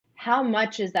how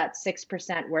much is that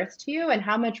 6% worth to you and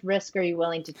how much risk are you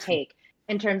willing to take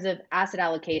in terms of asset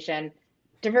allocation?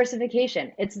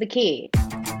 Diversification, it's the key.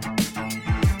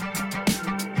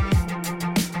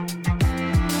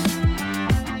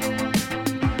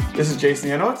 This is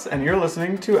Jason Yanowitz, and you're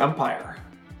listening to Empire.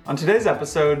 On today's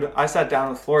episode, I sat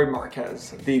down with Flory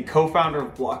Marquez, the co-founder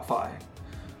of BlockFi.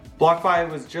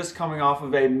 BlockFi was just coming off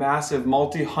of a massive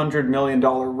multi-$100 million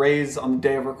raise on the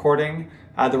day of recording.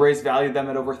 The raise valued them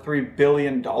at over $3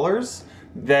 billion.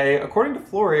 They, according to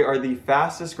Flory, are the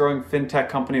fastest growing fintech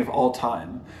company of all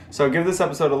time. So give this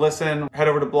episode a listen. Head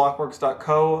over to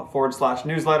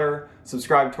blockworks.co/newsletter,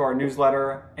 subscribe to our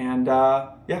newsletter, and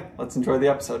let's enjoy the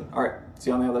episode. All right,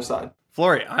 see you on the other side.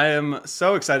 Flory, I am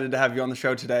so excited to have you on the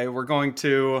show today. We're going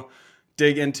to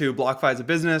dig into BlockFi as a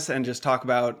business and just talk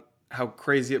about how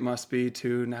crazy it must be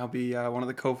to now be one of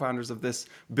the co-founders of this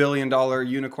billion-dollar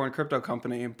unicorn crypto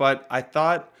company. But I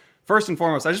thought, first and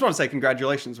foremost, I just want to say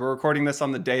congratulations. We're recording this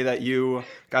on the day that you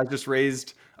guys just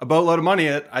raised a boatload of money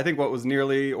at, I think, what was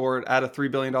nearly or at a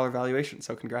 $3 billion valuation.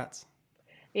 So congrats.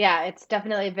 Yeah, it's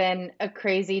definitely been a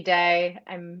crazy day.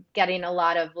 I'm getting a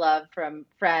lot of love from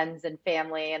friends and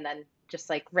family and then just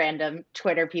like random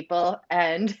Twitter people.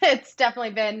 And it's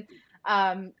definitely been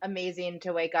amazing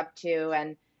to wake up to.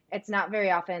 And it's not very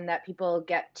often that people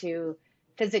get to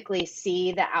physically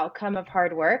see the outcome of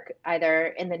hard work, either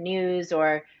in the news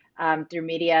or through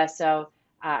media. So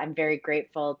I'm very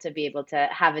grateful to be able to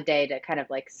have a day to kind of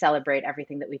like celebrate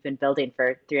everything that we've been building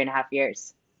for 3.5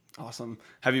 years. Awesome.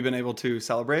 Have you been able to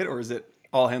celebrate, or is it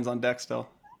all hands on deck still?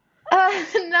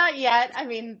 Not yet. I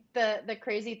mean, the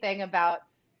crazy thing about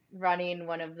running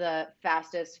one of the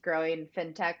fastest growing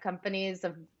fintech companies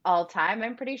of all time,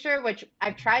 I'm pretty sure, which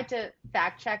I've tried to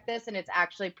fact check this and it's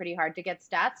actually pretty hard to get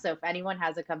stats. So if anyone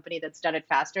has a company that's done it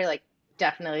faster, like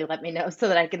definitely let me know so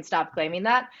that I can stop claiming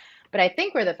that. But I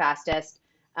think we're the fastest.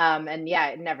 And yeah,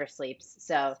 it never sleeps.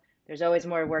 So there's always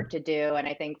more work to do. And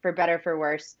I think for better, for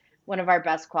worse, one of our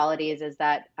best qualities is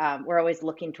that we're always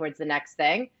looking towards the next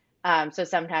thing. So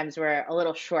sometimes we're a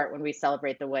little short when we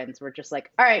celebrate the wins. We're just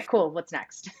like, all right, cool. What's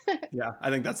next? Yeah,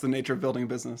 I think that's the nature of building a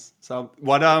business. So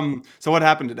what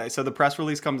happened today? So the press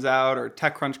release comes out, or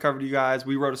TechCrunch covered you guys.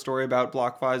 We wrote a story about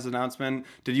BlockFi's announcement.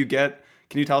 Can you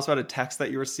tell us about a text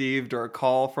that you received or a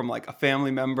call from like a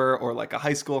family member or like a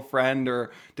high school friend,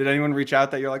 or did anyone reach out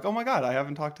that you're like, oh my God, I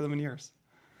haven't talked to them in years?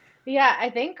 Yeah,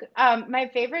 I think my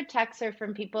favorite texts are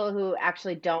from people who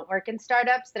actually don't work in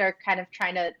startups that are kind of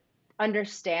trying to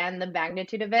understand the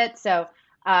magnitude of it. So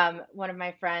one of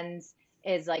my friends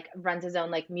is like runs his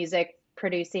own like music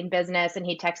producing business, and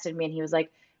he texted me and he was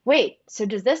like, "Wait, so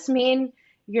does this mean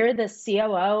you're the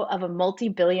COO of a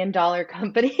multi-billion dollar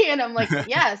company?" And I'm like,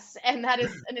 "Yes," and that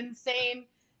is an insane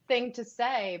thing to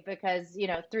say because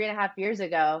 3.5 years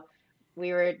ago,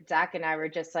 Zach and I were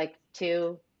just like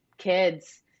two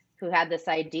kids who had this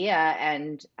idea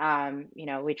and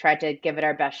we tried to give it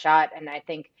our best shot. And I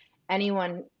think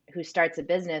anyone who starts a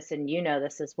business, and you know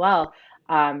this as well,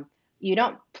 you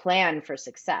don't plan for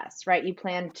success, right? You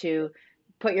plan to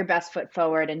put your best foot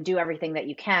forward and do everything that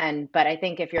you can. But I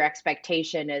think if your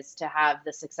expectation is to have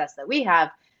the success that we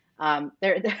have,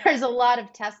 there's a lot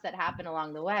of tests that happen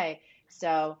along the way.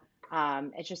 So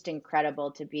it's just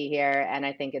incredible to be here. And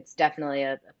I think it's definitely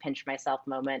a pinch myself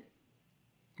moment.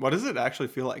 What does it actually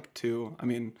feel like to, I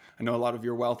mean, I know a lot of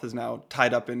your wealth is now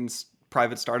tied up in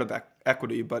private startup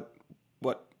equity, but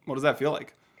what does that feel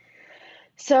like?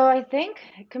 So I think,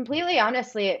 completely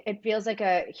honestly, it feels like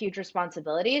a huge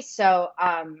responsibility. So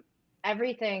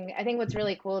everything, I think what's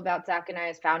really cool about Zach and I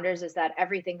as founders is that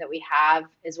everything that we have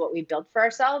is what we built for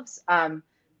ourselves.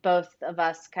 Both of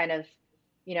us kind of,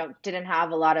 didn't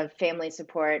have a lot of family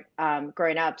support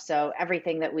growing up. So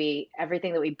everything that we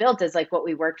built is like what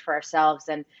we worked for ourselves.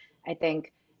 And I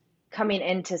think coming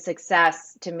into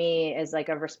success to me is like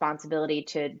a responsibility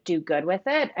to do good with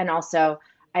it. And also,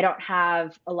 I don't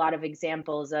have a lot of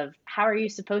examples of how are you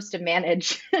supposed to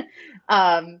manage,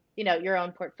 your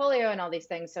own portfolio and all these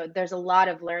things. So there's a lot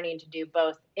of learning to do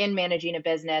both in managing a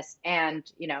business and,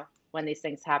 when these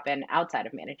things happen outside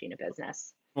of managing a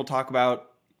business. We'll talk about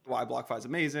why BlockFi is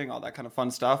amazing, all that kind of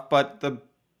fun stuff. But the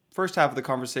first half of the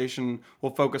conversation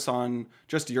will focus on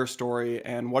just your story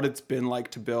and what it's been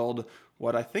like to build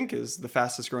what I think is the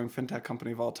fastest growing fintech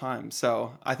company of all time.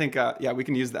 So I think, we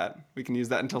can use that. We can use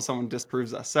that until someone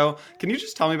disproves us. So can you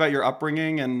just tell me about your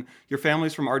upbringing and your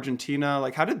family's from Argentina?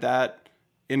 Like, how did that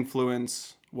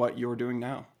influence what you're doing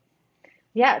now?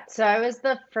 Yeah, so I was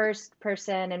the first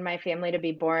person in my family to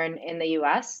be born in the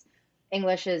US.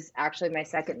 English is actually my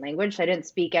second language. So I didn't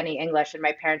speak any English, and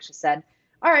my parents just said,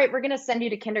 all right, we're going to send you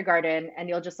to kindergarten and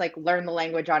you'll just like learn the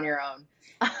language on your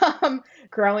own.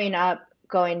 Growing up,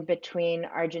 going between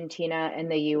Argentina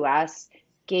and the US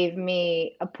gave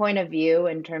me a point of view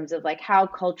in terms of like how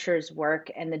cultures work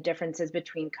and the differences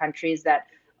between countries that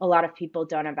a lot of people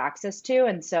don't have access to.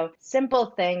 And so simple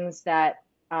things that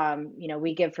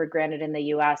we give for granted in the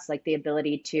US, like the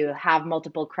ability to have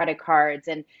multiple credit cards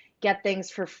and get things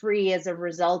for free as a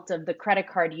result of the credit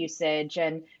card usage,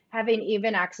 and having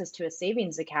even access to a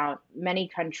savings account. Many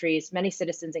countries, many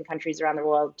citizens in countries around the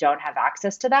world don't have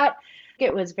access to that.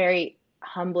 It was very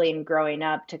humbling growing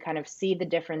up to kind of see the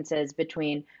differences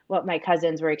between what my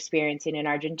cousins were experiencing in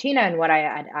Argentina and what I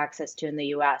had access to in the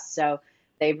US. So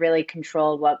they really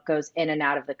control what goes in and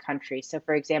out of the country. So,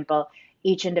 for example,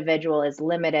 each individual is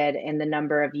limited in the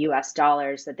number of US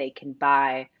dollars that they can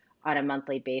buy on a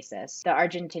monthly basis. The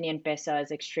Argentinian peso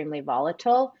is extremely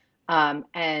volatile.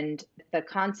 And the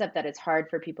concept that it's hard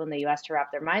for people in the US to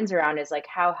wrap their minds around is like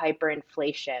how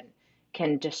hyperinflation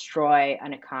can destroy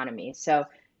an economy. So,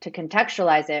 to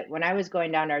contextualize it, when I was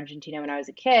going down to Argentina when I was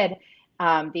a kid,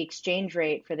 the exchange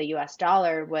rate for the US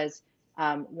dollar was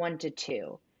 1 to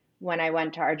 2. When I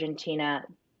went to Argentina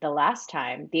the last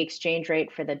time, the exchange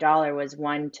rate for the dollar was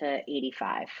 1 to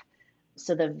 85.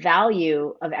 So the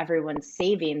value of everyone's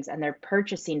savings and their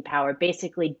purchasing power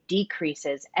basically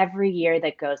decreases every year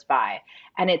that goes by.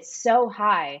 And it's so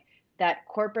high that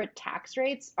corporate tax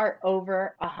rates are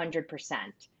over 100%,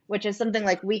 which is something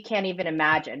like we can't even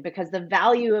imagine because the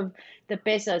value of the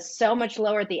peso is so much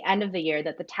lower at the end of the year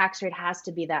that the tax rate has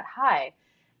to be that high.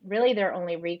 Really, their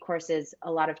only recourse is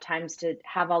a lot of times to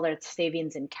have all their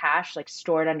savings in cash, like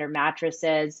stored under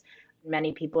mattresses.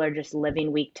 Many people are just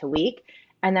living week to week.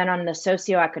 And then on the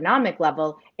socioeconomic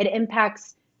level, it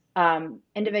impacts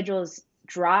individuals'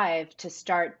 drive to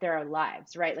start their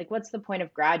lives, right? Like, what's the point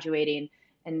of graduating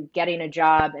and getting a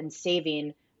job and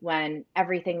saving when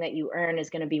everything that you earn is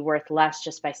going to be worth less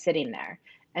just by sitting there?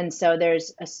 And so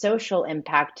there's a social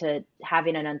impact to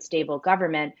having an unstable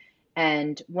government.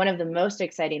 And one of the most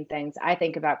exciting things I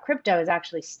think about crypto is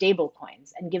actually stable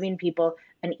coins and giving people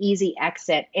an easy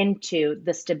exit into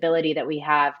the stability that we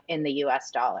have in the US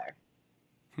dollar.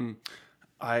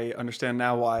 I understand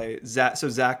now why Zach. So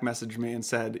Zach messaged me and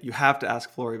said you have to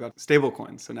ask Flory about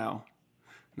stablecoins. So now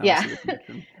I Yeah, see the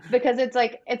connection. because it's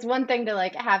like it's one thing to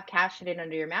like have cash sitting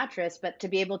under your mattress, but to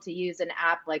be able to use an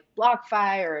app like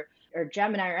BlockFi or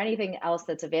Gemini or anything else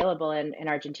that's available in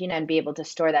Argentina and be able to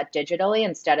store that digitally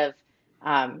instead of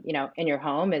in your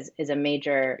home is a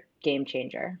major game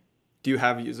changer. Do you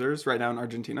have users right now in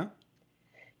Argentina?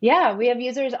 Yeah, we have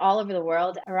users all over the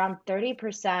world. Around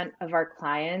 30% of our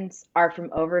clients are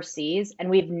from overseas, and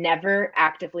we've never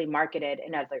actively marketed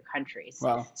in other countries.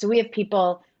 Wow. So we have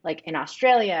people like in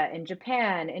Australia, in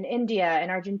Japan, in India,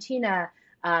 in Argentina.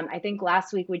 I think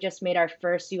last week we just made our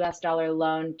first US dollar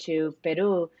loan to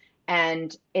Peru.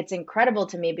 And it's incredible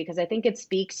to me because I think it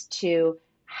speaks to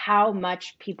how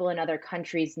much people in other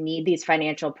countries need these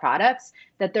financial products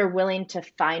that they're willing to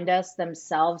find us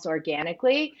themselves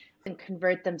organically and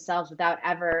convert themselves without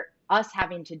ever us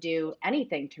having to do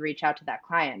anything to reach out to that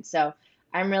client. So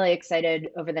I'm really excited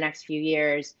over the next few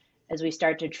years as we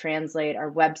start to translate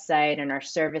our website and our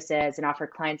services and offer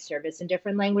client service in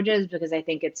different languages because I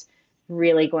think it's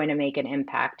really going to make an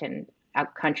impact in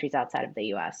countries outside of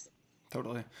the US.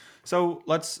 Totally. So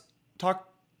let's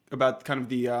talk about kind of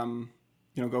the,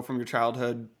 go from your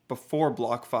childhood before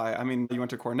BlockFi. I mean, you went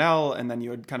to Cornell and then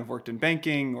you had kind of worked in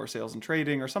banking or sales and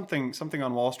trading or something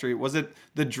on Wall Street. Was it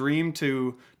the dream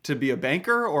to be a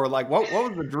banker, or like what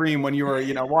was the dream when you were,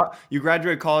 what you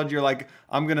graduated college, you're like,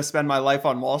 I'm going to spend my life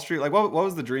on Wall Street. Like what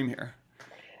was the dream here?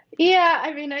 Yeah,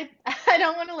 I mean, I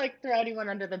don't want to like throw anyone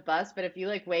under the bus, but if you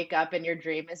like wake up and your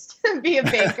dream is to be a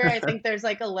baker, I think there's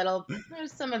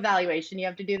some evaluation you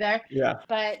have to do there. Yeah.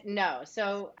 But no,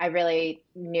 so I really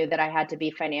knew that I had to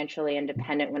be financially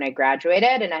independent when I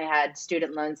graduated, and I had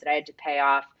student loans that I had to pay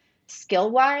off.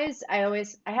 Skill wise, I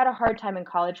had a hard time in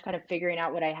college kind of figuring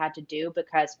out what I had to do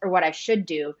or what I should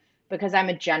do because I'm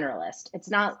a generalist. It's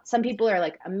not, some people are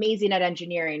like amazing at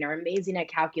engineering or amazing at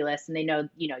calculus and they know,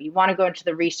 you want to go into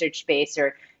the research space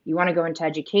or you want to go into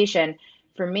education.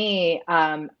 For me,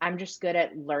 I'm just good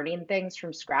at learning things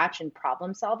from scratch and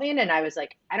problem solving. And I was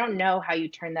like, I don't know how you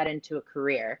turn that into a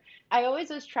career. I always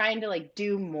was trying to like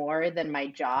do more than my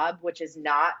job, which is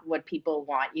not what people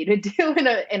want you to do in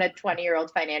a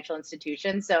 20-year-old financial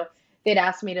institution. So they'd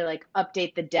ask me to like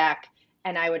update the deck,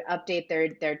 and I would update their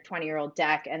 20-year-old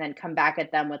deck and then come back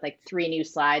at them with like 3 new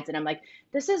slides. And I'm like,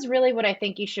 this is really what I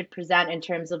think you should present in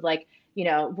terms of like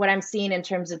what I'm seeing in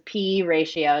terms of PE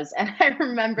ratios. And I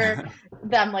remember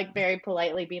them like very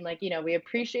politely being like, we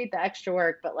appreciate the extra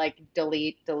work, but like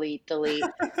delete, delete, delete.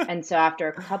 And so after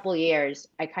a couple years,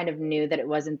 I kind of knew that it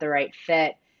wasn't the right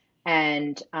fit.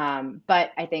 And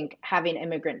but I think having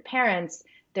immigrant parents,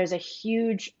 there's a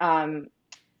huge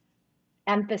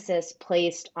emphasis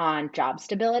placed on job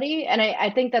stability. And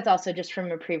I think that's also just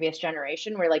from a previous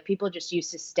generation where like people just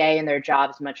used to stay in their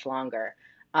jobs much longer.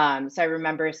 So I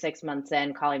remember 6 months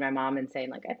in calling my mom and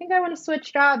saying like, I think I want to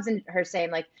switch jobs, and her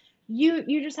saying like,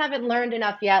 you just haven't learned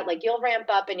enough yet. Like you'll ramp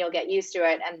up and you'll get used to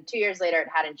it. And 2 years later, it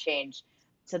hadn't changed.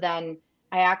 So then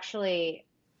I actually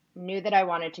knew that I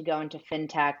wanted to go into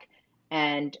fintech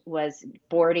and was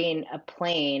boarding a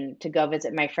plane to go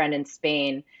visit my friend in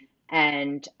Spain.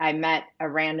 And I met a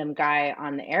random guy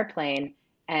on the airplane,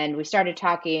 and we started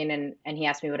talking, and he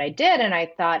asked me what I did. And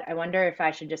I thought, I wonder if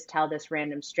I should just tell this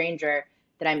random stranger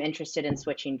that I'm interested in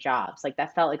switching jobs. Like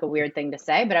that felt like a weird thing to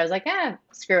say, but I was like,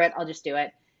 screw it, I'll just do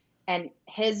it. And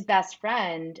his best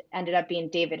friend ended up being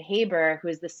David Haber, who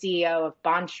is the CEO of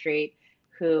Bond Street,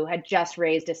 who had just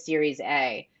raised a Series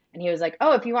A. And he was like,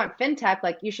 oh, if you want fintech,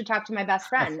 like you should talk to my best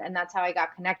friend. And that's how I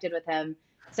got connected with him.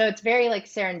 So it's very like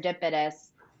serendipitous.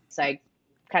 So I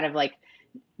kind of like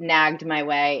nagged my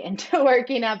way into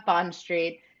working at Bond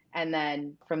Street. And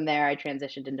then from there, I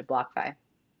transitioned into BlockFi.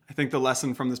 I think the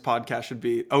lesson from this podcast should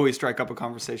be always strike up a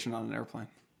conversation on an airplane.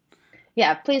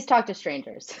 Yeah, please talk to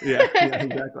strangers. yeah,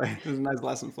 exactly. It was a nice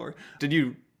lesson, Flory. Did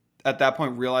you, at that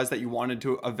point, realize that you wanted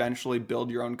to eventually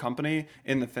build your own company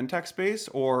in the fintech space,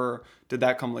 or did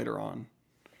that come later on?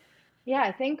 Yeah,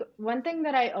 I think one thing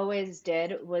that I always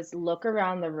did was look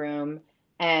around the room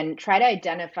and try to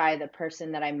identify the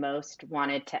person that I most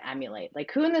wanted to emulate.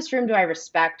 Like, who in this room do I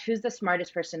respect? Who's the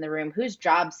smartest person in the room? Whose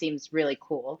job seems really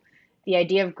cool? The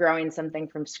idea of growing something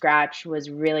from scratch was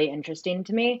really interesting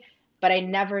to me, but I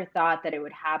never thought that it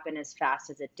would happen as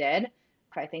fast as it did.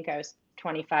 I think I was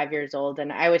 25 years old,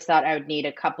 and I always thought I would need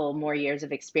a couple more years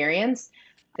of experience.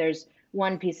 There's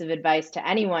one piece of advice to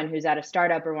anyone who's at a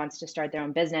startup or wants to start their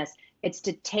own business. It's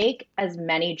to take as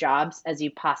many jobs as you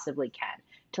possibly can,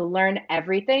 to learn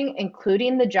everything,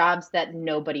 including the jobs that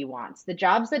nobody wants. The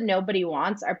jobs that nobody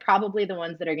wants are probably the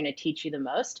ones that are going to teach you the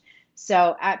most.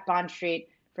 So at Bond Street,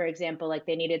 for example, like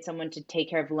they needed someone to take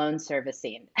care of loan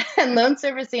servicing. And loan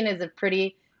servicing is a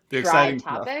pretty dry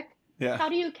topic. Yeah. How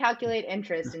do you calculate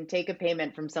interest and take a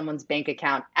payment from someone's bank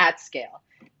account at scale?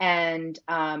 And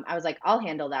I was like, I'll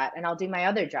handle that, and I'll do my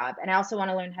other job. And I also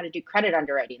want to learn how to do credit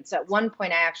underwriting. So at one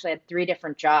point, I actually had 3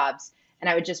 different jobs, and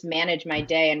I would just manage my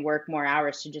day and work more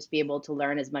hours to just be able to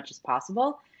learn as much as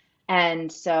possible. And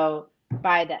so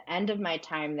by the end of my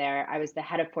time there, I was the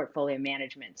head of portfolio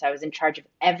management. So I was in charge of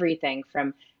everything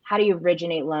from how do you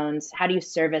originate loans? How do you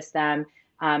service them?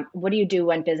 What do you do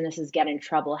when businesses get in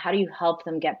trouble? How do you help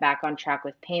them get back on track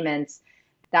with payments?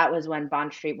 That was when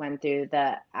Bond Street went through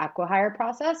the acqui-hire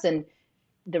process, and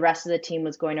the rest of the team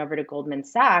was going over to Goldman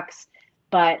Sachs.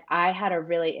 But I had a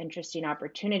really interesting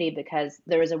opportunity because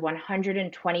there was a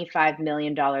 $125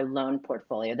 million loan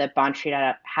portfolio that Bond Street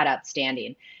had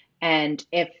outstanding. And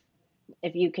if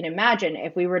you can imagine,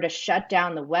 if we were to shut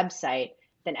down the website,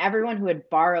 then everyone who had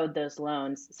borrowed those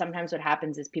loans, sometimes what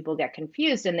happens is people get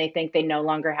confused and they think they no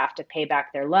longer have to pay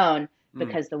back their loan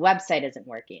because the website isn't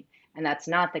working. And that's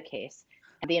not the case.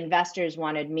 The investors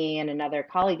wanted me and another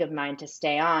colleague of mine to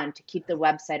stay on to keep the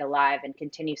website alive and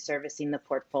continue servicing the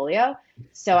portfolio.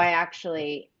 So I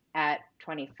actually, at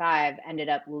 25, ended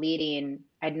up leading.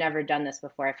 I'd never done this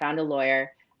before. I found a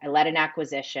lawyer. I led an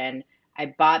acquisition.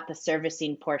 I bought the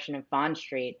servicing portion of Bond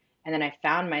Street. And then I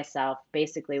found myself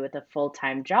basically with a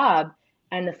full-time job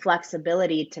and the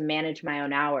flexibility to manage my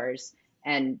own hours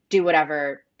and do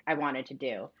whatever I wanted to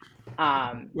do.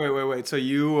 Wait.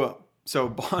 So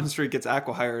Bond Street gets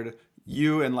acqui-hired.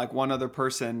 You and like one other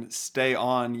person stay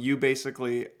on. You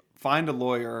basically find a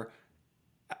lawyer,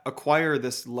 acquire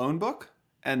this loan book,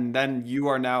 and then you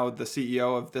are now the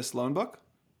CEO of this loan book?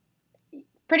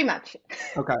 Pretty much.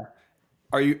 Okay.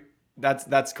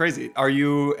 That's crazy. Are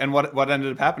you, and what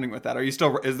ended up happening with that?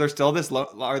 Is there still this loan?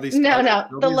 No,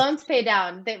 the loans pay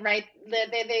down. They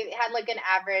had like an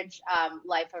average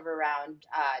life of around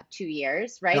 2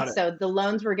 years, right? So the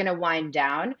loans were going to wind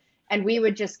down, and we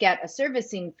would just get a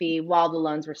servicing fee while the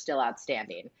loans were still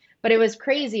outstanding. But it was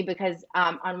crazy because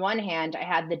on one hand, I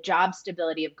had the job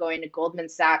stability of going to Goldman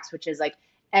Sachs, which is like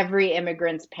every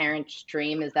immigrant's parent's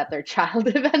dream is that their child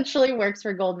eventually works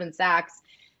for Goldman Sachs.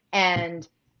 And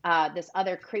this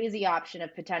other crazy option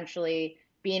of potentially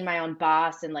being my own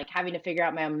boss and like having to figure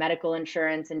out my own medical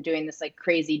insurance and doing this like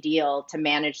crazy deal to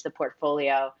manage the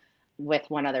portfolio with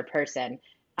one other person.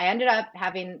 I ended up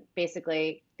having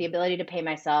basically the ability to pay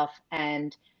myself.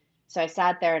 And so I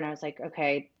sat there and I was like,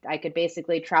 okay, I could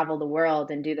basically travel the world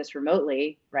and do this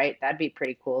remotely, right? That'd be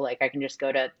pretty cool. Like I can just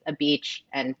go to a beach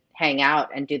and hang out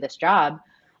and do this job.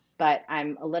 But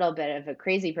I'm a little bit of a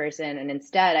crazy person. And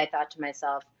instead, I thought to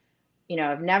myself,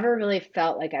 I've never really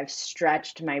felt like I've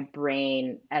stretched my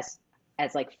brain as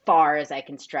like far as I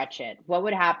can stretch it. What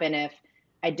would happen if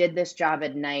I did this job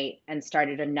at night and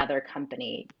started another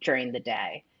company during the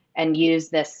day and use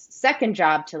this second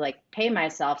job to like pay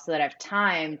myself so that I have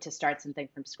time to start something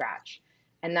from scratch?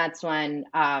 And that's when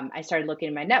I started looking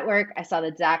at my network. I saw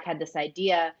that Zach had this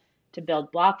idea to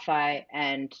build BlockFi,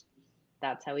 and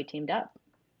that's how we teamed up.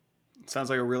 Sounds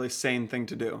like a really sane thing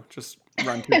to do. Just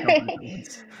run two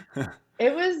companies at once.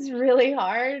 It was really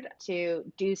hard to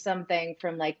do something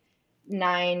from like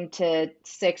 9 to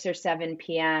 6 or 7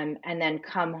 p.m. and then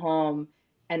come home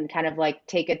and kind of like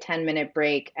take a 10-minute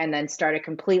break and then start a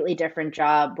completely different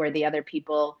job where the other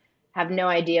people have no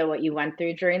idea what you went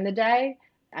through during the day.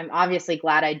 I'm obviously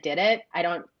glad I did it. I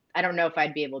don't know if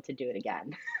I'd be able to do it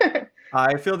again.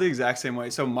 I feel the exact same way.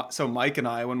 So Mike and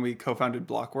I, when we co-founded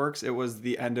Blockworks, it was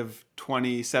the end of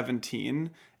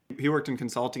 2017. He worked in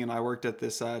consulting, and I worked at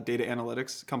this data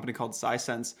analytics company called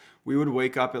Sisense. We would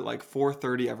wake up at like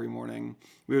 4:30 every morning.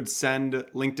 We would send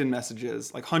LinkedIn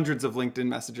messages, like hundreds of LinkedIn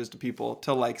messages to people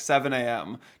till like 7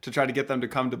 a.m. to try to get them to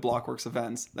come to Blockworks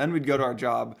events. Then we'd go to our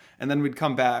job, and then we'd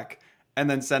come back and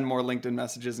then send more LinkedIn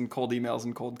messages and cold emails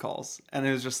and cold calls. And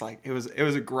it was just like it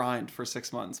was a grind for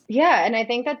 6 months. Yeah, and I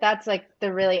think that that's like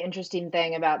the really interesting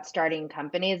thing about starting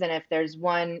companies. And if there's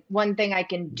one thing I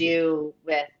can do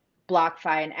with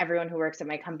BlockFi and everyone who works at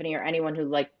my company or anyone who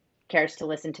like cares to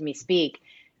listen to me speak,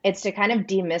 it's to kind of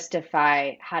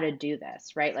demystify how to do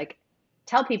this, right? Like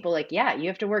tell people like, yeah, you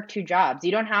have to work two jobs.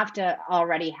 You don't have to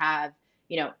already have,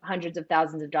 hundreds of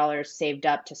thousands of dollars saved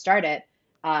up to start it.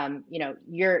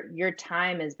 Your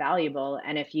time is valuable,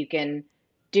 and if you can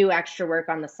do extra work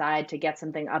on the side to get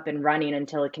something up and running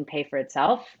until it can pay for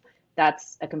itself,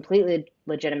 that's a completely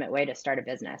legitimate way to start a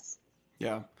business.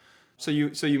 Yeah. So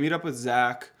you meet up with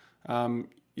Zach.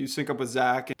 You sync up with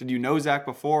Zach. Did you know Zach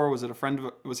before? Was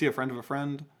he a friend of a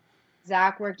friend?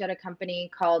 Zach worked at a company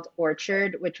called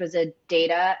Orchard, which was a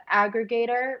data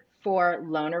aggregator for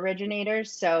loan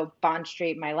originators. So Bond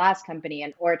Street, my last company,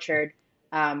 and Orchard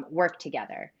worked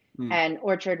together. Hmm. And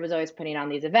Orchard was always putting on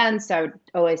these events. So I would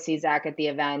always see Zach at the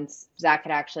events. Zach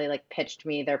had actually like pitched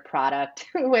me their product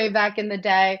way back in the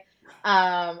day.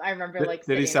 I remember like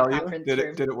Did he sitting in the sell you? conference Did it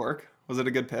room. did it work? Was it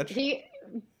a good pitch? He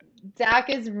Zach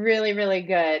is really, really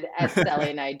good at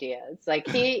selling ideas. Like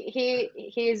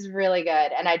he's really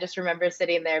good. And I just remember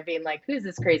sitting there being like, who's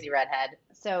this crazy redhead?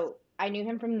 So I knew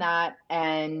him from that.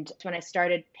 And when I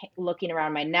started looking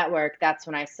around my network, that's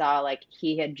when I saw like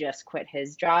he had just quit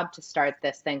his job to start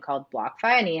this thing called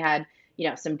BlockFi. And he had,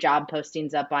 some job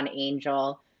postings up on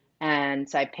Angel. And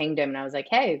so I pinged him and I was like,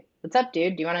 hey, what's up,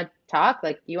 dude? Do you want to talk?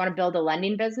 Like, you want to build a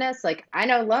lending business? Like, I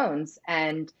know loans.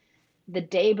 And the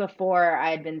day before,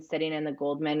 I had been sitting in the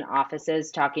Goldman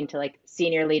offices talking to like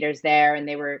senior leaders there, and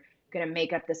they were going to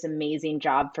make up this amazing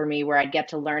job for me where I'd get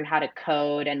to learn how to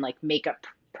code and like make up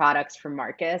products for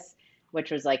Marcus, which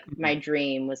was like my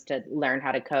dream, was to learn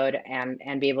how to code and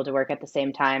be able to work at the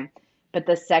same time. But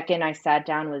the second I sat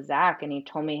down with Zach and he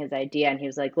told me his idea, and he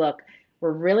was like, look,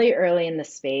 we're really early in the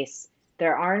space.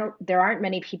 There aren't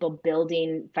many people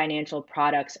building financial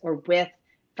products or with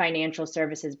financial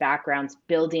services backgrounds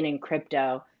building in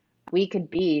crypto. We could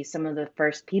be some of the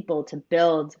first people to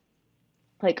build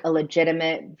like a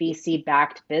legitimate VC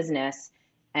backed business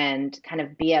and kind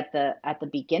of be at the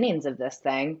beginnings of this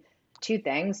thing. Two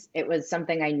things: it was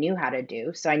something I knew how to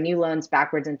do, so I knew loans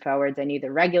backwards and forwards. I knew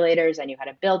the regulators, I knew how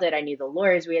to build it, I knew the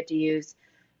lawyers we had to use.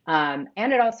 And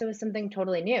it also was something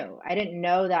totally new. I didn't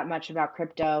know that much about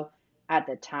crypto at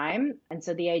the time, and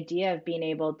so the idea of being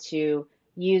able to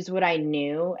use what I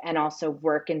knew and also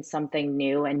work in something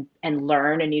new and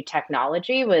learn a new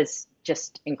technology was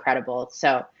just incredible.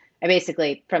 So I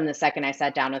basically, from the second I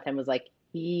sat down with him, was like,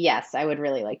 yes, I would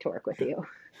really like to work with you.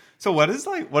 So what is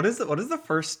the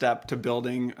first step to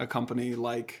building a company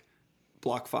like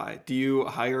BlockFi? Do you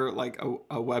hire like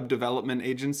a web development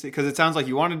agency? Because it sounds like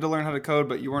you wanted to learn how to code,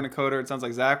 but you weren't a coder. It sounds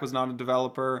like Zach was not a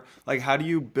developer. Like, how do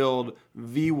you build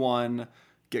V1,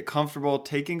 get comfortable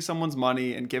taking someone's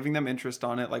money and giving them interest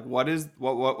on it? Like, what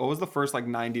was the first like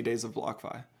 90 days of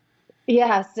BlockFi?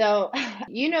 Yeah, so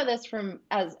you know this from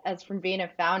as from being a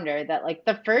founder, that like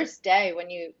the first day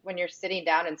when you're sitting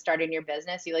down and starting your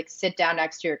business, you like sit down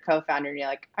next to your co-founder and you're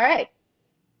like, all right,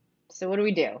 so what do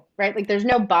we do? Right? Like there's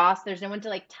no boss, there's no one to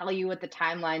like tell you what the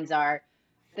timelines are.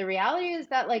 The reality is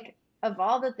that like of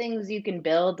all the things you can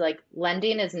build, like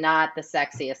lending is not the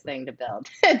sexiest thing to build.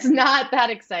 It's not that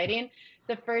exciting.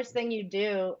 The first thing you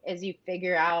do is you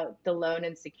figure out the loan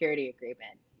and security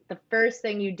agreement. The first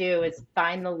thing you do is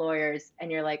find the lawyers and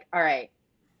you're like, all right,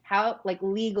 how, like,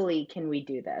 legally can we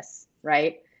do this,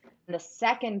 right? And the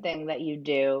second thing that you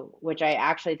do, which I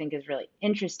actually think is really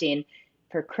interesting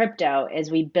for crypto, is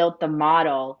we built the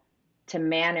model to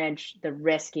manage the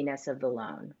riskiness of the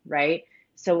loan, right?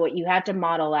 So what you had to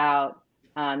model out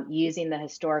using the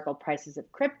historical prices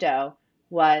of crypto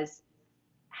was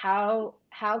how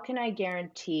can I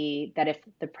guarantee that if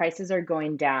the prices are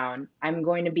going down, I'm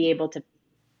going to be able to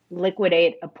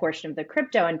liquidate a portion of the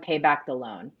crypto and pay back the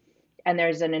loan. And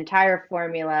there's an entire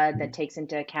formula that takes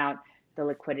into account the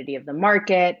liquidity of the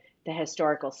market, the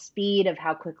historical speed of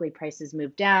how quickly prices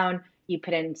move down. You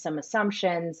put in some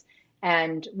assumptions,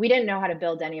 and we didn't know how to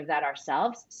build any of that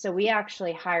ourselves. So we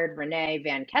actually hired Renee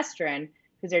Van Kesteren,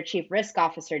 who's our chief risk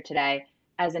officer today,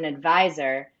 as an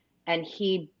advisor. And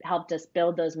he helped us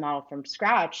build those models from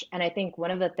scratch. And I think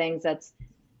one of the things that's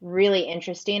really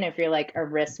interesting, if you're like a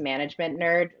risk management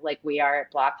nerd, like we are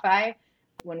at BlockFi,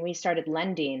 when we started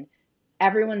lending,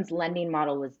 everyone's lending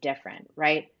model was different,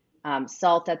 right?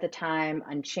 Salt at the time,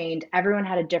 Unchained, everyone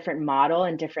had a different model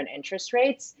and different interest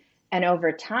rates. And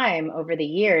over time, over the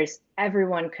years,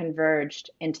 everyone converged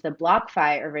into the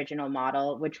BlockFi original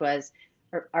model, which was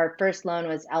our first loan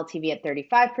was LTV at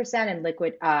 35% and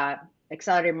liquid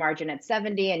accelerated margin at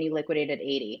 70, and you liquidate at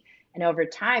 80. And over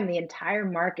time, the entire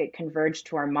market converged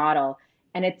to our model.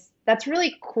 And that's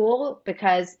really cool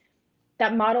because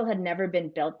that model had never been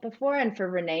built before. And for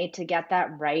Renee to get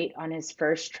that right on his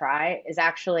first try is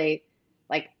actually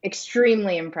like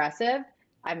extremely impressive.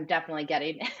 I'm definitely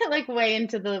getting like way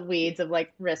into the weeds of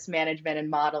like risk management and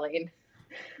modeling.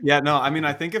 Yeah, no, I mean,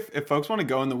 I think if folks want to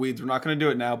go in the weeds, we're not going to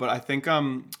do it now, but I think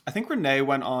Renee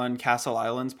went on Castle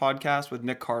Island's podcast with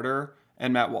Nick Carter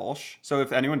and Matt Walsh. So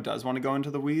if anyone does want to go into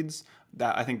the weeds,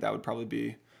 that I think that would probably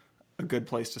be a good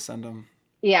place to send them.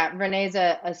 Yeah, Renee's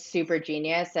a super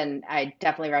genius, and I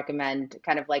definitely recommend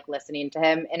kind of like listening to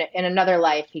him. In another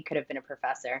life, he could have been a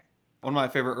professor. One of my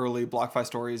favorite early BlockFi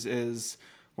stories is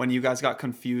when you guys got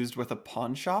confused with a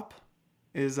pawn shop.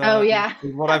 Oh yeah.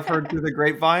 Is what I've heard through the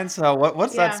grapevine. So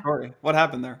what's that Yeah. story? What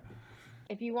happened there?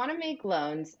 If you want to make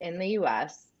loans in the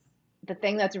US, the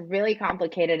thing that's really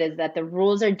complicated is that the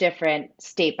rules are different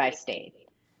state by state.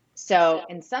 So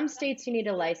in some states you need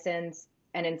a license,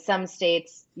 and in some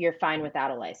states you're fine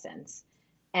without a license.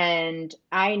 And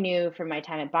I knew from my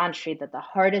time at Bond Street that the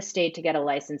hardest state to get a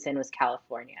license in was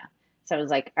California. So I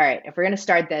was like, all right, if we're going to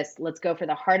start this, let's go for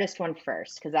the hardest one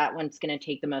first, because that one's going to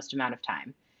take the most amount of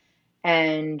time.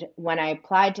 And when I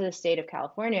applied to the state of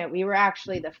California, we were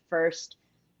actually the first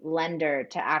lender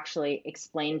to actually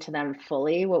explain to them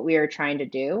fully what we were trying to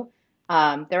do.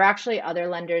 There were actually other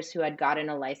lenders who had gotten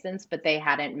a license, but they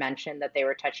hadn't mentioned that they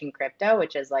were touching crypto,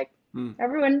 which is like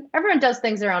everyone does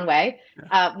things their own way.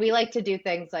 We like to do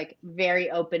things like very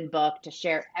open book to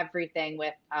share everything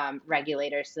with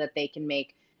regulators so that they can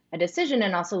make a decision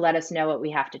and also let us know what we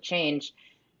have to change.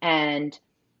 And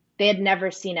they had never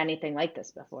seen anything like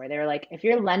this before. They were like, if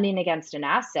you're lending against an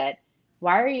asset,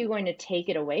 why are you going to take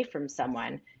it away from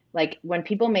someone? Like when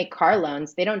people make car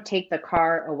loans, they don't take the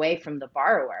car away from the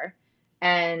borrower.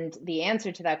 And the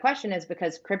answer to that question is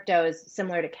because crypto is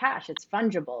similar to cash. It's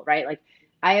fungible, right? Like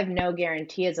I have no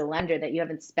guarantee as a lender that you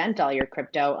haven't spent all your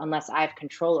crypto unless I have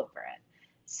control over it.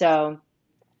 So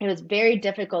it was very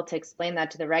difficult to explain that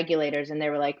to the regulators. And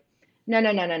they were like, no,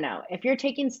 no, no, no, no. If you're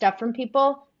taking stuff from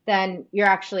people, then you're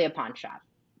actually a pawn shop.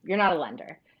 You're not a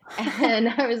lender. And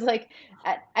I was like,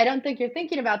 I don't think you're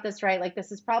thinking about this right. Like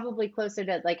this is probably closer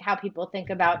to like how people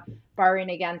think about borrowing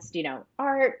against,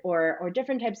 art or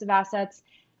different types of assets.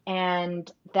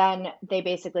 And then they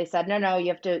basically said, no, no,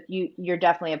 you're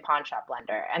definitely a pawn shop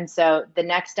lender. And so the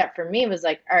next step for me was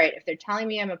like, all right, if they're telling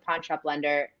me I'm a pawn shop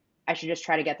lender, I should just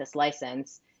try to get this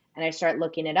license. And I start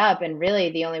looking it up, and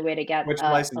really the only way to get Which a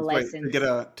license? Wait, license,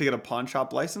 to get a pawn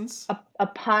shop license? a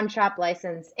pawn shop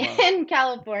license Wow. in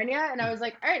California. And I was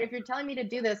like, all right, if you're telling me to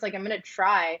do this, like I'm going to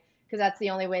try, because that's the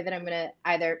only way that I'm going to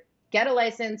either get a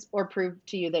license or prove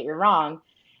to you that you're wrong.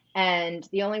 And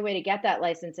the only way to get that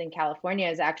license in California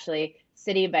is actually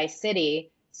city by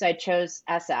city. So I chose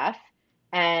SF,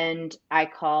 and I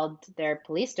called their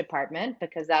police department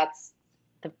because that's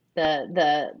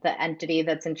the entity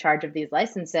that's in charge of these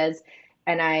licenses.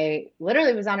 And I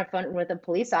literally was on a phone with a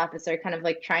police officer, kind of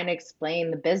like trying to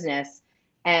explain the business.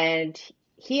 And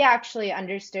he actually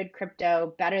understood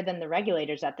crypto better than the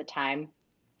regulators at the time.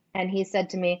 And he said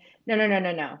to me, no, no, no,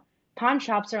 no, no. Pawn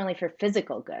shops are only for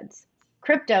physical goods.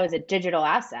 crypto is a digital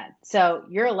asset. So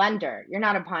you're a lender, you're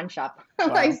not a pawn shop Wow.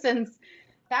 license.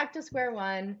 Back to square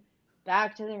one,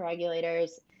 back to the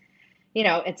regulators.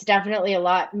 It's definitely a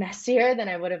lot messier than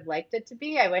I would have liked it to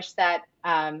be. I wish that,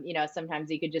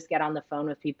 sometimes you could just get on the phone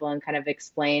with people and kind of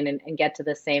explain and get to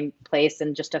the same place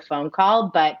in just a phone call.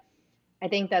 But I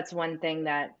think that's one thing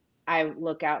that I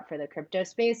look out for the crypto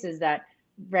space is that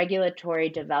regulatory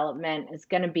development is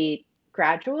going to be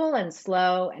gradual and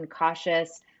slow and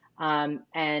cautious.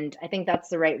 And I think that's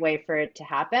the right way for it to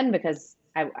happen because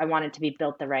I want it to be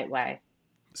built the right way.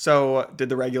 So, did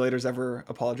the regulators ever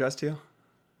apologize to you?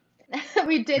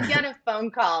 We did get a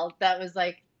phone call that was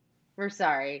like, we're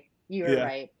sorry, you were Yeah,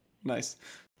 right. nice.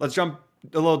 Let's jump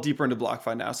a little deeper into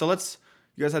BlockFi now.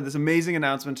 You guys had this amazing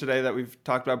announcement today that we've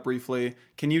talked about briefly.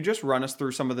 Can you just run us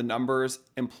through some of the numbers,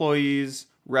 employees,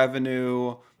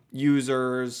 revenue,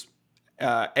 users,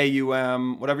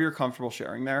 AUM, whatever you're comfortable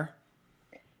sharing there?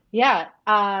 Yeah.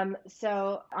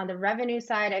 So on the revenue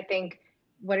side, I think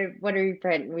what are you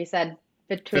putting? We said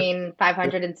Fif- between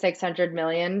 500 and 600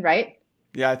 million, right?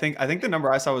 Yeah, I think the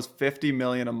number I saw was 50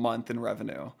 million a month in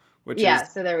revenue, which Yeah,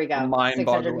 is so there we go. 600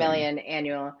 mind-boggling. million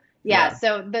annual. Yeah, Yeah.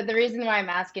 so the reason why I'm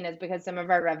asking is because some of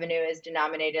our revenue is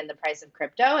denominated in the price of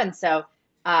crypto. And so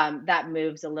that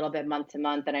moves a little bit month to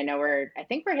month. And I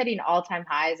think we're hitting all-time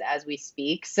highs as we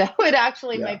speak. So it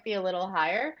actually Yeah. might be a little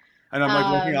higher. And I'm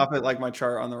like looking Um, off at like my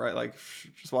chart on the right, like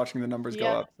just watching the numbers go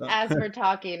Yep. up. So. As we're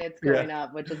talking, it's Yeah. going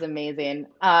up, which is amazing.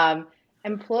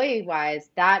 Employee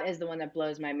wise, that is the one that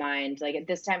blows my mind. Like at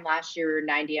this time last year, we were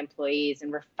 90 employees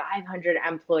and we're 500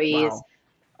 employees Wow.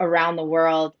 around the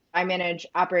world. I manage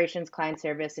operations, client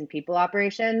service, and people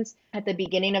operations. At the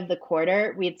beginning of the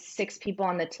quarter, we had 6 people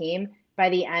on the team. By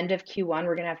the end of Q1,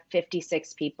 we're going to have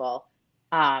 56 people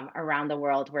around the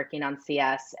world working on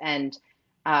CS. And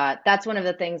that's one of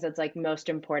the things that's like most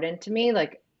important to me.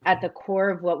 Like at the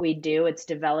core of what we do, it's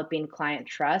developing client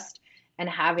trust and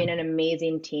having an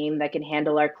amazing team that can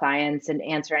handle our clients and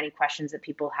answer any questions that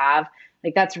people have.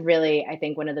 Like that's really, I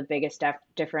think, one of the biggest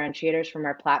differentiators from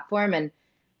our platform. And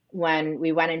when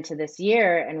we went into this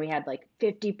year and we had like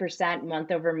 50%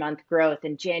 month over month growth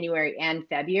in January and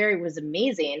February, it was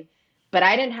amazing. But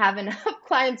I didn't have enough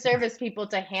client service people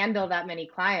to handle that many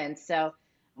clients. So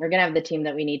we're going to have the team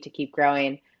that we need to keep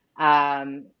growing.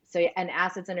 And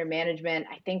assets under management,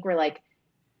 I think we're like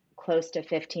close to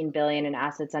 15 billion in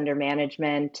assets under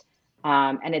management.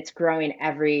 And it's growing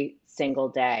every single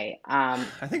day. I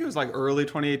think it was like early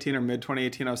 2018 or mid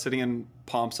 2018. I was sitting in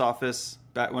Pomp's office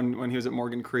back when he was at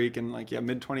Morgan Creek and like, yeah,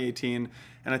 mid 2018.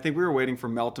 And I think we were waiting for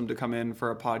Meltem to come in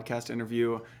for a podcast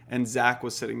interview and Zach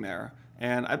was sitting there.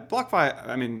 And at BlockFi,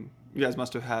 I mean, you guys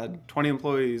must have had 20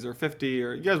 employees or 50,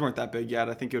 or you guys weren't that big yet.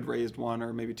 I think you had raised one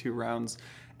or maybe two rounds.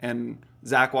 And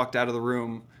Zach walked out of the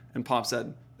room and Pomp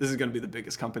said, "This is going to be the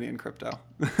biggest company in crypto."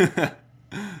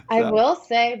 I So, will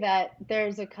say that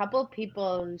there's a couple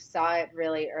people who saw it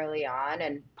really early on,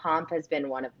 and Pomp has been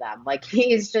one of them. Like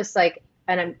he's just like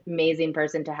an amazing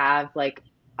person to have, like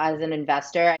as an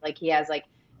investor. Like he has like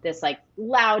this like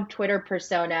loud Twitter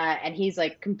persona, and he's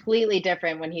like completely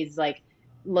different when he's like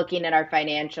looking at our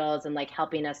financials and like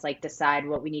helping us like decide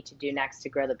what we need to do next to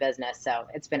grow the business. So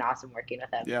it's been awesome working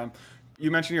with him. yeah. You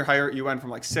mentioned you went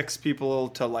from like 6 people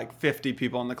to like 50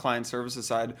 people on the client services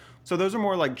side. So those are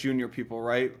more like junior people,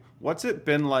 right? What's it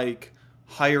been like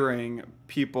hiring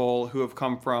people who have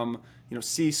come from,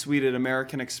 C-suite at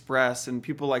American Express and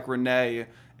people like Renee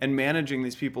and managing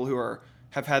these people who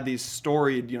have had these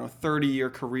storied, 30-year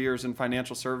careers in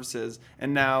financial services.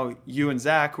 And now you and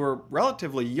Zach, who are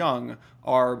relatively young,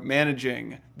 are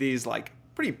managing these like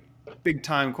pretty big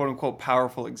time, quote unquote,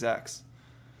 powerful execs.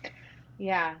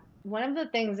 Yeah. One of the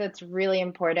things that's really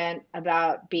important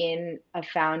about being a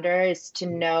founder is to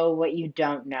know what you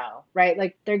don't know, right?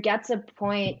 Like there gets a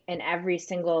point in every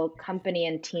single company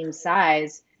and team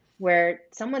size where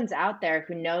someone's out there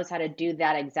who knows how to do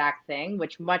that exact thing,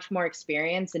 which much more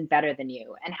experienced and better than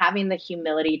you. And having the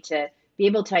humility to be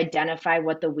able to identify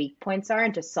what the weak points are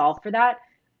and to solve for that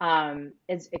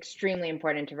is extremely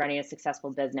important to running a successful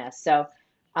business. So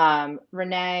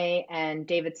Renee and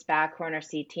David Spack, who are on our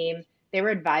C team, they were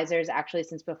advisors actually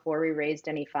since before we raised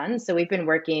any funds. So we've been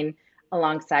working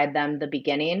alongside them the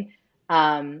beginning.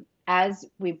 As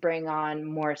we bring on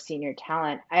more senior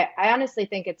talent, I honestly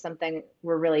think it's something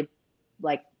we're really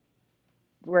like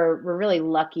we're really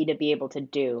lucky to be able to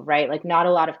do, right? Like not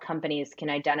a lot of companies can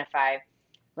identify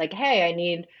like, hey, I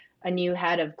need a new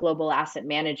head of global asset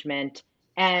management.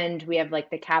 And we have like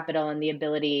the capital and the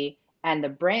ability and the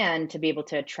brand to be able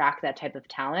to attract that type of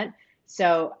talent.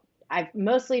 So I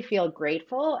mostly feel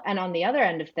grateful. And on the other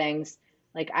end of things,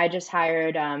 like I just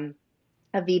hired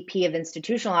a VP of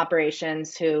institutional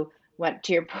operations who went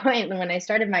to your point when I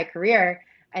started my career.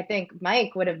 I think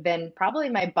Mike would have been probably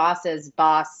my boss's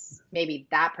boss, maybe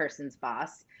that person's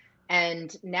boss.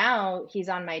 And now he's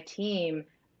on my team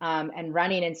and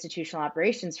running institutional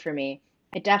operations for me.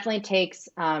 It definitely takes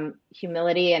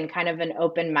humility and kind of an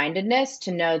open mindedness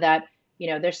to know that,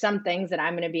 there's some things that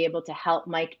I'm going to be able to help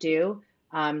Mike do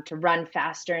to run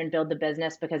faster and build the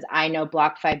business because I know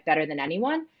BlockFi better than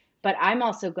anyone. But I'm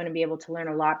also going to be able to learn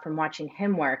a lot from watching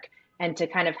him work and to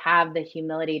kind of have the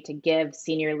humility to give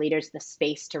senior leaders the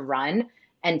space to run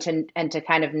and to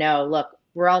kind of know, look,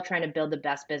 we're all trying to build the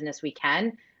best business we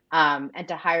can, and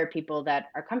to hire people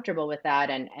that are comfortable with that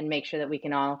and make sure that we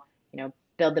can all,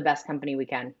 build the best company we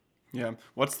can. Yeah.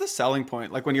 What's the selling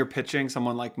point? Like when you're pitching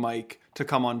someone like Mike to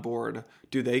come on board,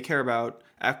 do they care about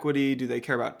equity? Do they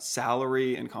care about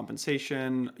salary and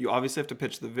compensation? You obviously have to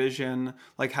pitch the vision.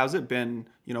 Like, how's it been,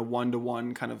 one to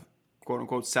one kind of quote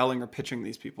unquote selling or pitching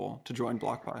these people to join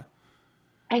BlockFi?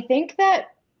 I think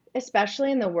that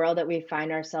especially in the world that we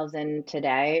find ourselves in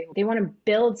today, they want to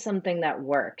build something that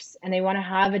works and they want to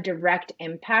have a direct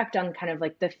impact on kind of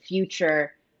like the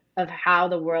future of how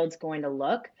the world's going to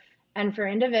look. And for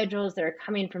individuals that are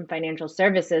coming from financial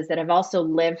services that have also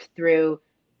lived through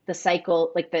the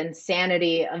cycle, like the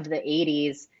insanity of the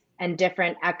 80s and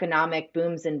different economic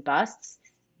booms and busts,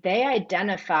 they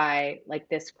identify like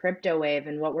this crypto wave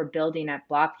and what we're building at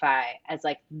BlockFi as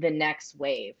like the next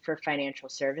wave for financial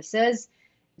services.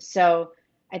 So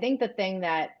I think the thing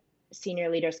that senior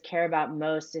leaders care about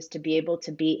most is to be able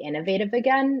to be innovative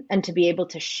again and to be able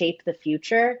to shape the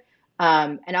future.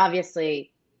 And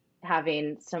obviously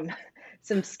having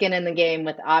some skin in the game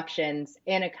with options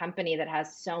in a company that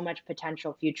has so much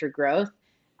potential future growth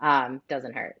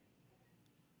doesn't hurt.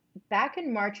 Back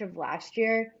in March of last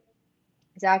year,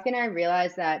 Zach and I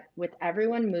realized that with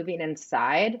everyone moving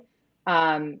inside,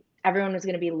 everyone was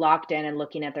going to be locked in and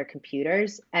looking at their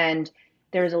computers. And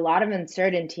there was a lot of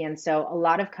uncertainty. And so a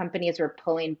lot of companies were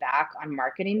pulling back on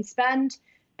marketing spend.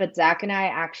 But Zach and I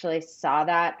actually saw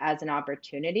that as an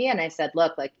opportunity. And I said,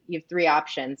 look, like you have three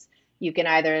options. You can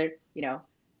either,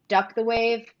 duck the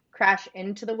wave, crash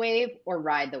into the wave, or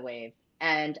ride the wave.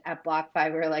 And at BlockFi,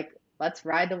 we were like, let's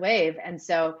ride the wave. And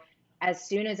so as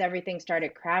soon as everything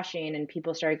started crashing and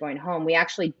people started going home, we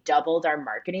actually doubled our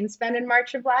marketing spend in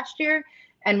March of last year.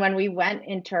 And when we went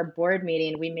into our board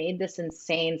meeting, we made this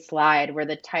insane slide where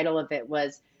the title of it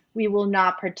was, "We will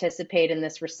not participate in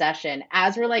this recession."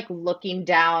 As we're like looking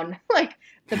down like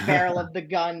the barrel of the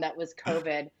gun that was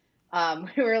COVID,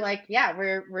 we were like, yeah,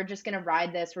 we're just gonna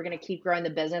ride this. We're gonna keep growing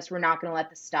the business. We're not gonna let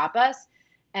this stop us.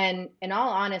 And in all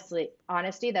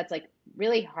honesty, that's like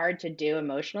really hard to do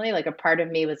emotionally. Like a part of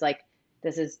me was like,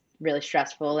 this is really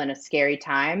stressful and a scary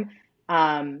time.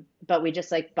 But we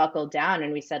just like buckled down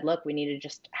and we said, look, we need to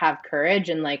just have courage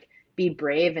and like be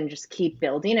brave and just keep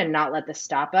building and not let this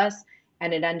stop us.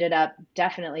 And it ended up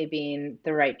definitely being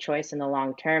the right choice in the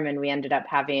long term. And we ended up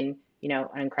having, an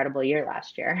incredible year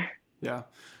last year. Yeah.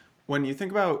 When you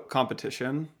think about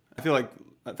competition, I feel like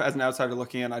as an outsider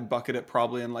looking in, I'd bucket it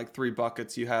probably in like three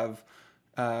buckets. You have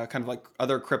kind of like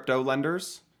other crypto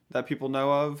lenders that people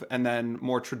know of, and then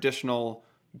more traditional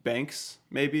banks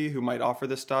maybe who might offer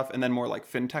this stuff, and then more like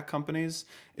fintech companies.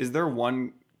 Is there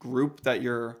one group that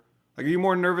you're like, are you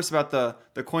more nervous about the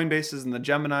Coinbases and the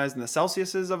Geminis and the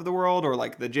Celsiuses of the world, or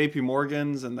like the JP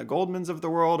Morgans and the Goldmans of the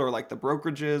world, or like the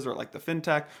brokerages or like the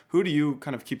fintech? Who do you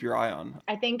kind of keep your eye on?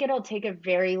 I think it'll take a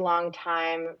very long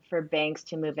time for banks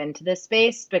to move into this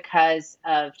space because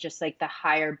of just like the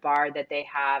higher bar that they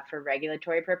have for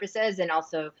regulatory purposes. And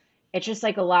also, it's just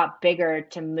like a lot bigger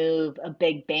to move a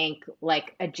big bank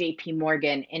like a JP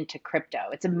Morgan into crypto.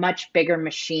 It's a much bigger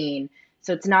machine.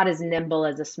 So it's not as nimble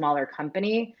as a smaller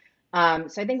company.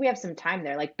 So I think we have some time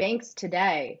there. Like banks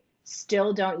today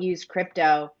still don't use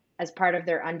crypto as part of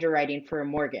their underwriting for a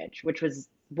mortgage, which was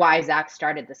why Zach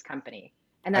started this company.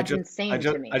 And I that's just I insane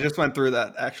just to I me. just went through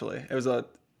that actually. It was a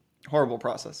horrible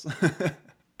process.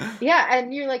 Yeah.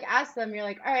 And you like ask them, you're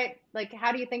like, all right, like,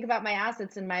 how do you think about my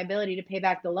assets and my ability to pay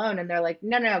back the loan? And they're like,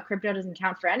 no, no, no, crypto doesn't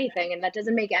count for anything. And that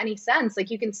doesn't make any sense.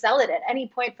 Like, you can sell it at any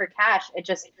point for cash.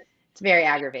 It's very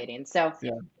aggravating. So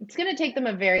Yeah. it's going to take them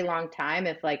a very long time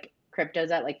if like crypto's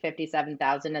at like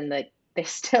 57,000 and they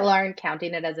still aren't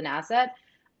counting it as an asset.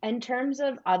 In terms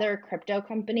of other crypto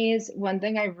companies, one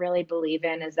thing I really believe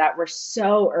in is that we're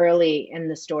so early in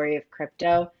the story of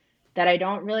crypto that I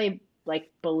don't really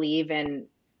like believe in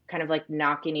kind of like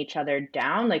knocking each other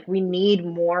down. Like we need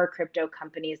more crypto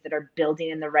companies that are building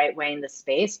in the right way in the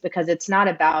space because it's not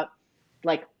about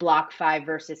like BlockFi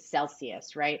versus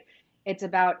Celsius, right? It's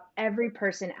about every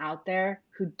person out there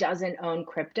who doesn't own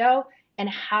crypto and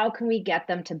how can we get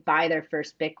them to buy their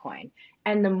first Bitcoin?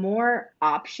 And the more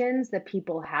options that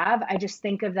people have, I just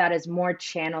think of that as more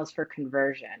channels for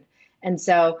conversion. And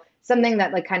so something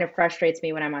that like kind of frustrates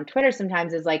me when I'm on Twitter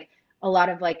sometimes is like a lot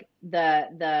of like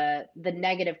the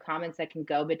negative comments that can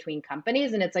go between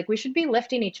companies, and it's like we should be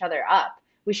lifting each other up.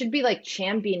 We should be like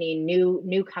championing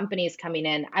new companies coming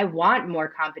in. I want more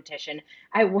competition.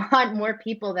 I want more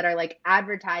people that are like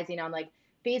advertising on like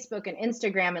Facebook and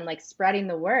Instagram and like spreading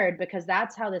the word, because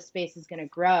that's how this space is going to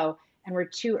grow. And we're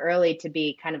too early to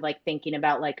be kind of like thinking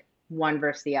about like one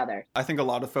versus the other. I think a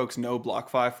lot of folks know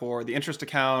BlockFi for the interest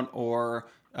account or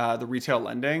the retail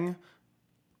lending.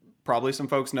 Probably some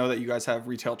folks know that you guys have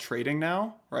retail trading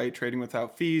now, right? Trading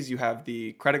without fees. You have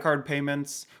the credit card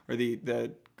payments or the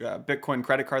Bitcoin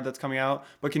credit card that's coming out.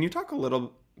 But can you talk a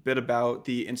little bit about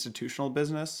the institutional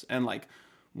business and like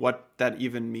what that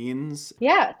even means?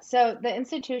 Yeah. So the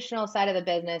institutional side of the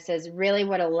business is really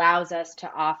what allows us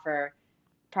to offer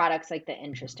products like the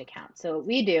interest account. So what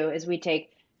we do is we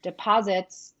take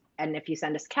deposits, and if you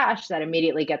send us cash, that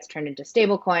immediately gets turned into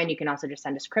stablecoin. You can also just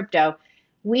send us crypto.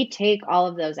 We take all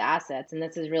of those assets, and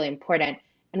this is really important,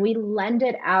 and we lend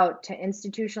it out to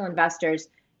institutional investors,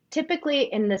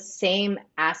 typically in the same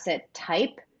asset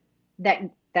type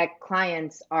that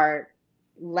clients are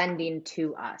lending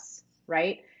to us,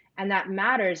 right? And that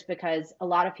matters because a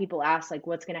lot of people ask like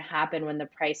what's going to happen when the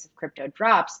price of crypto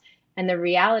drops, and the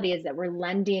reality is that we're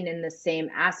lending in the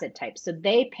same asset type. So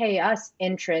they pay us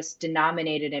interest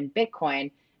denominated in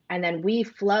Bitcoin, and then we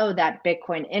flow that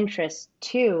Bitcoin interest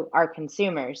to our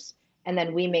consumers, and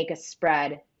then we make a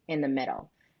spread in the middle.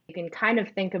 You can kind of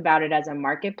think about it as a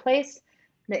marketplace.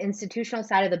 The institutional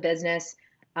side of the business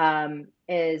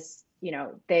is,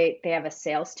 they have a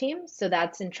sales team. So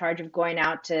that's in charge of going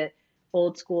out to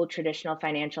old school traditional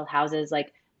financial houses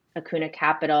like Acuna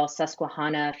Capital,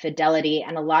 Susquehanna, Fidelity,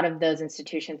 and a lot of those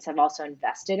institutions have also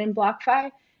invested in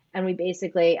BlockFi. And we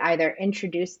basically either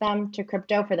introduce them to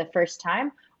crypto for the first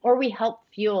time, or we help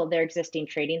fuel their existing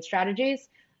trading strategies.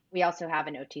 We also have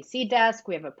an OTC desk.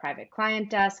 We have a private client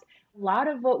desk. A lot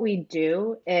of what we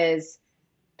do is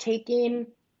taking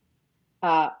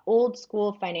old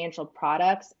school financial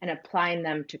products and applying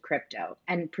them to crypto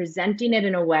and presenting it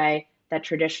in a way that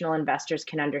traditional investors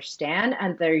can understand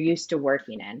and they're used to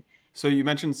working in. So you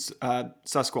mentioned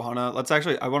Susquehanna.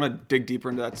 I want to dig deeper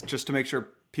into that just to make sure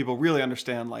people really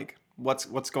understand like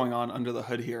what's going on under the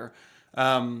hood here.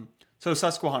 So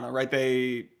Susquehanna, right?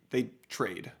 They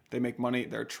trade, they make money.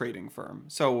 They're a trading firm.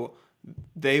 So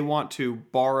they want to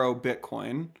borrow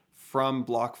Bitcoin from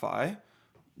BlockFi.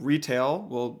 Retail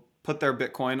will put their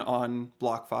Bitcoin on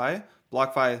BlockFi.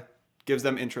 BlockFi gives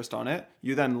them interest on it.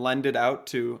 You then lend it out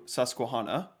to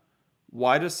Susquehanna.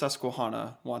 Why does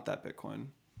Susquehanna want that Bitcoin?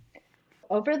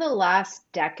 Over the last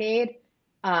decade,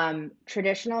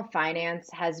 traditional finance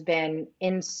has been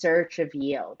in search of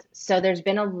yield. So there's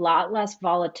been a lot less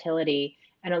volatility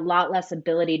and a lot less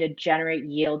ability to generate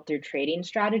yield through trading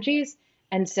strategies.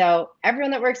 And so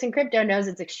everyone that works in crypto knows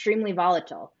it's extremely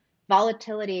volatile.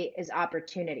 Volatility is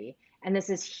opportunity. And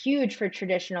this is huge for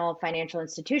traditional financial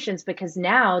institutions because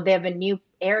now they have a new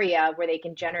area where they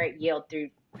can generate yield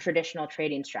through traditional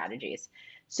trading strategies.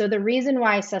 So the reason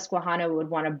why Susquehanna would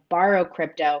want to borrow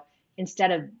crypto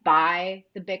instead of buy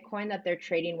the Bitcoin that they're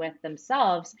trading with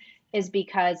themselves is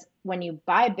because when you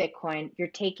buy Bitcoin, you're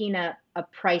taking a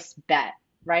price bet,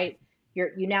 right?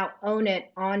 You now own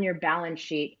it on your balance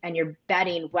sheet and you're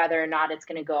betting whether or not it's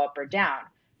going to go up or down.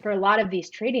 For a lot of these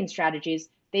trading strategies,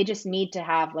 they just need to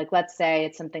have, like, let's say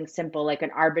it's something simple like an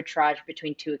arbitrage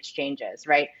between two exchanges,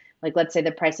 right? Like, let's say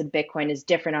the price of Bitcoin is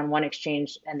different on one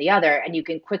exchange and the other, and you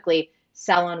can quickly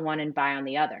sell on one and buy on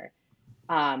the other.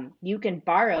 You can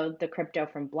borrow the crypto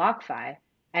from BlockFi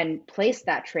and place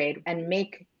that trade and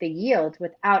make the yield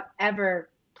without ever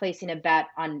placing a bet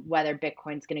on whether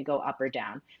Bitcoin's going to go up or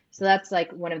down. So that's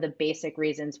like one of the basic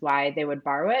reasons why they would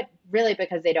borrow it, really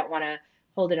because they don't want to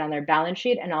hold it on their balance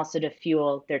sheet and also to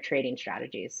fuel their trading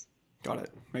strategies. Got it.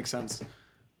 Makes sense.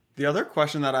 The other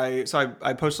question that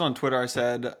I posted on Twitter, I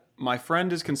said, my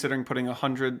friend is considering putting she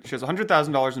has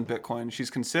 $100,000 in Bitcoin. She's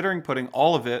considering putting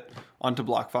all of it onto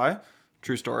BlockFi.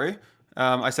 True story.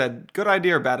 I said, good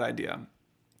idea or bad idea?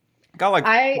 Got like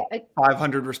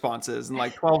 500 responses and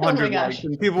like 1,200 likes,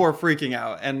 and people were freaking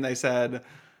out. And they said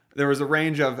there was a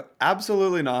range of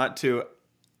absolutely not to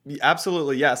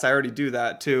absolutely yes, I already do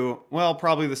that, to, well,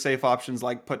 probably the safe options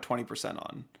like put 20%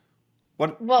 on.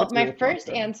 Well, my first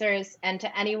answer is, and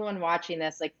to anyone watching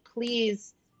this, like,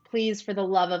 please, for the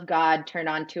love of God, turn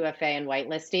on 2FA and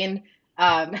whitelisting.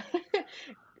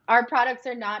 our products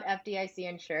are not FDIC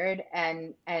insured,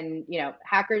 and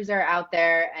hackers are out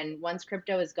there, and once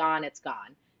crypto is gone, it's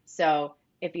gone. So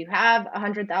if you have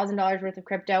 $100,000 worth of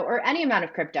crypto or any amount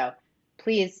of crypto,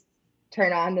 please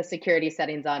turn on the security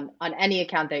settings on any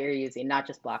account that you're using, not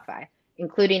just BlockFi,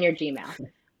 including your Gmail.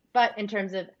 But in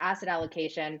terms of asset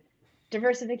allocation,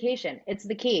 diversification, it's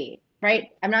the key,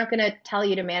 right? I'm not going to tell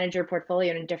you to manage your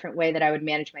portfolio in a different way that I would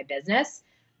manage my business.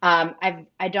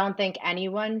 I don't think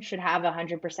anyone should have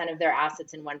 100% of their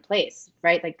assets in one place,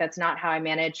 right? Like that's not how I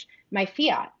manage my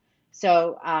fiat.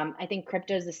 So I think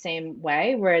crypto is the same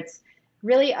way, where it's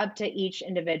really up to each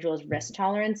individual's risk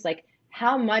tolerance. Like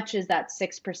how much is that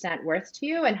 6% worth to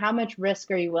you, and how much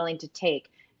risk are you willing to take?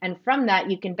 And from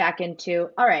that, you can back into,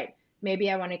 all right,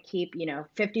 maybe I want to keep,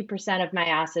 50% of my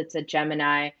assets at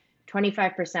Gemini,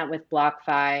 25% with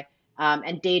BlockFi,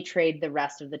 and day trade the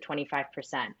rest of the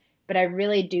 25%. But I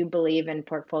really do believe in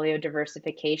portfolio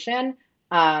diversification.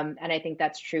 And I think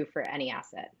that's true for any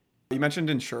asset. You mentioned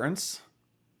insurance.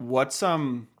 What's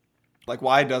like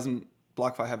why doesn't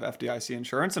BlockFi have FDIC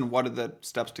insurance, and what are the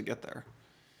steps to get there?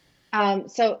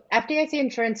 So FDIC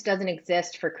insurance doesn't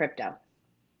exist for crypto.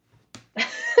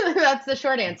 That's the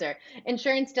short answer.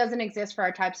 Insurance doesn't exist for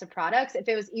our types of products. If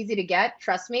it was easy to get,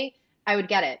 trust me, I would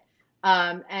get it.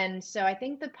 And so I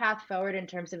think the path forward in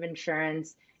terms of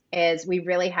insurance is we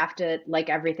really have to, like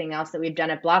everything else that we've done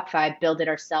at BlockFi, build it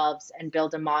ourselves and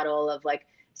build a model of like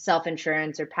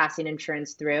self-insurance or passing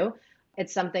insurance through.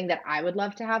 It's something that I would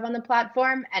love to have on the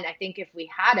platform. And I think if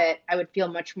we had it, I would feel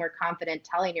much more confident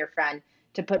telling your friend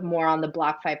to put more on the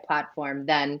BlockFi platform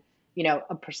than,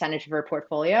 a percentage of her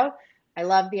portfolio. I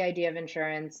love the idea of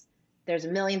insurance. There's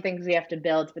a million things we have to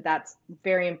build, but that's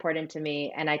very important to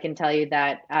me. And I can tell you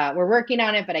that we're working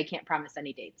on it, but I can't promise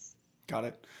any dates. Got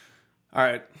it. All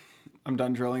right. I'm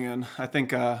done drilling in. I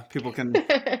think people can,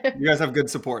 you guys have good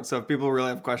support. So if people really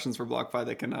have questions for BlockFi,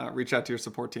 they can reach out to your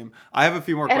support team. I have a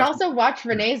few more and questions. Also watch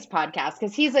Renee's podcast,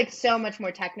 because he's like so much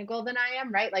more technical than I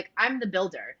am, right? Like I'm the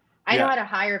builder. I know how to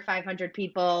hire 500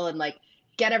 people and like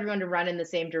get everyone to run in the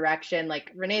same direction.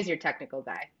 Like Renee's your technical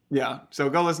guy. Yeah. So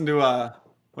go listen to,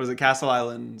 what is it? Castle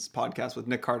Island's podcast with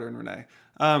Nick Carter and Renee.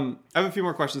 I have a few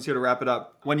more questions here to wrap it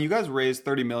up. When you guys raised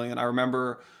 30 million, I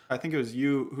remember, I think it was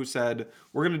you who said,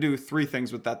 we're going to do 3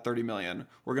 things with that 30 million.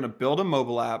 We're going to build a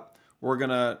mobile app. We're going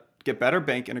to get better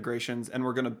bank integrations, and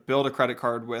we're going to build a credit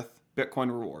card with Bitcoin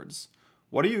rewards.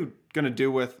 What are you going to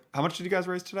do with, how much did you guys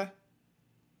raise today?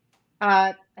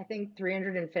 I think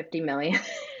 350 million.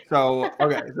 So,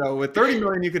 okay. So with 30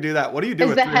 million, you could do that. What do you do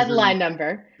with the headline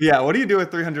number? Yeah. What do you do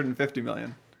with 350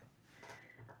 million?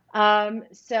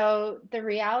 So the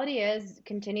reality is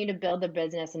continue to build the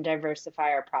business and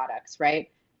diversify our products, right?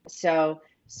 So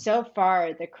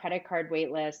far the credit card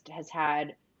waitlist has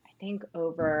had, I think,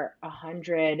 over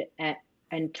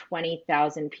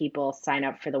 120,000 people sign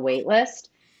up for the waitlist.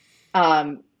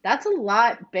 That's a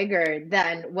lot bigger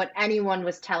than what anyone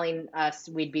was telling us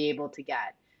we'd be able to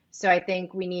get. So I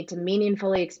think we need to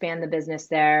meaningfully expand the business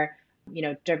there,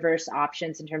 diverse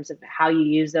options in terms of how you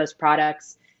use those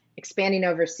products, expanding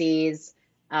overseas.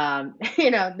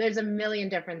 There's a million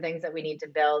different things that we need to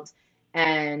build.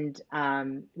 And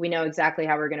we know exactly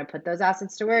how we're going to put those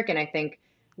assets to work. And I think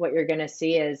what you're going to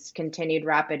see is continued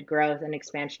rapid growth and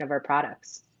expansion of our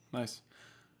products. Nice.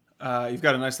 You've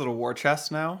got a nice little war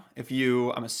chest now.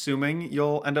 I'm assuming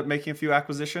you'll end up making a few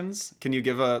acquisitions. Can you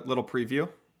give a little preview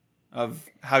of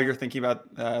how you're thinking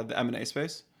about the M&A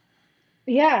space?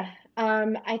 Yeah.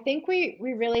 I think we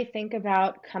really think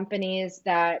about companies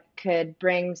that could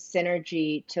bring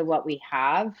synergy to what we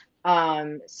have.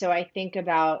 So I think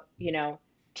about,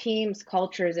 teams,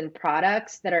 cultures, and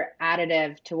products that are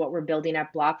additive to what we're building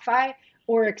at BlockFi,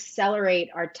 or accelerate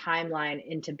our timeline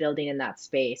into building in that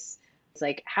space. It's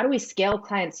like, how do we scale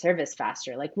client service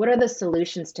faster? Like, what are the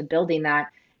solutions to building that?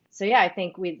 So yeah, I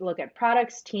think we look at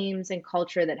products, teams, and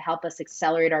culture that help us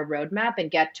accelerate our roadmap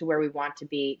and get to where we want to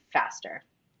be faster.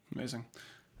 Amazing.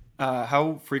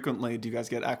 How frequently do you guys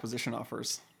get acquisition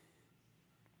offers?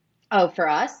 Oh, for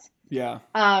us? Yeah.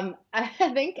 I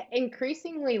think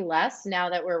increasingly less now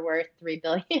that we're worth $3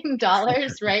 billion,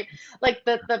 right? Like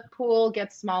the pool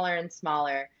gets smaller and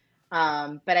smaller.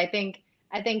 But I think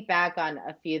back on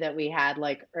a few that we had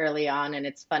like early on, and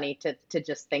it's funny to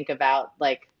just think about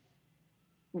like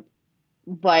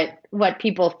what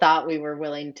people thought we were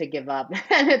willing to give up.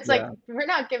 And it's like, we're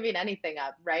not giving anything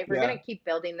up, right? We're going to keep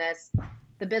building this.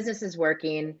 The business is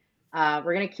working.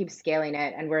 We're going to keep scaling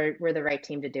it, and we're the right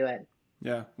team to do it.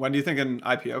 Yeah. When do you think an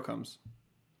IPO comes?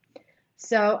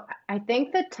 So I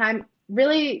think the time,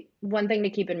 really one thing to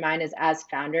keep in mind is, as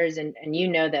founders, and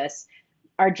this,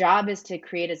 our job is to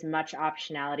create as much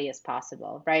optionality as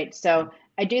possible, right? So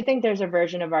I do think there's a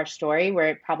version of our story where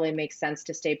it probably makes sense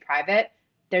to stay private.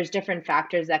 There's different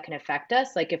factors that can affect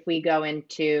us. Like if we go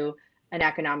into an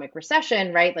economic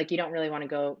recession, right? Like you don't really want to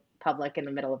go public in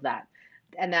the middle of that.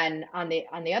 And then on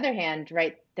the other hand,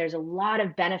 right, there's a lot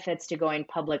of benefits to going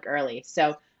public early.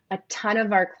 So a ton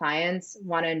of our clients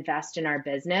want to invest in our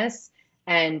business.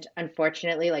 And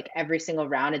unfortunately, like every single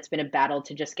round, it's been a battle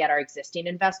to just get our existing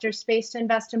investor space to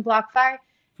invest in BlockFi.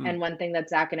 Hmm. And one thing that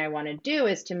Zach and I want to do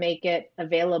is to make it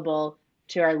available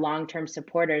to our long-term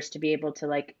supporters to be able to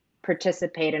like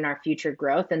participate in our future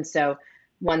growth. And so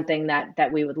one thing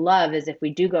that we would love is if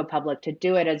we do go public to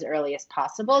do it as early as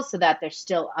possible so that there's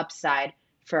still upside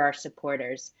for our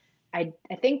supporters. I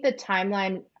think the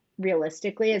timeline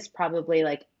realistically is probably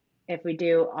like if we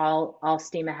do all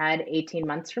steam ahead 18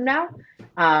 months from now.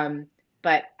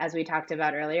 But as we talked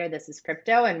about earlier, this is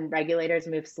crypto and regulators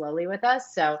move slowly with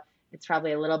us. So it's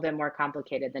probably a little bit more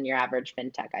complicated than your average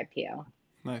fintech IPO.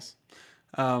 Nice.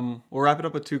 We'll wrap it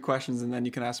up with two questions and then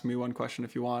you can ask me one question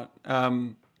if you want.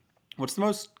 What's the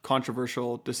most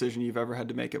controversial decision you've ever had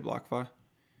to make at BlockFi?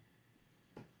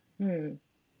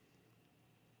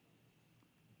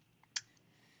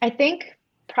 I think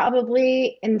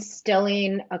probably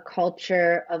instilling a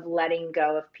culture of letting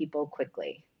go of people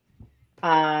quickly.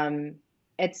 Um,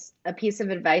 it's a piece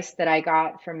of advice that I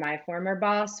got from my former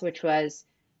boss, which was,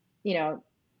 you know,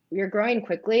 you're growing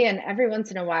quickly, and every once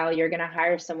in a while, you're going to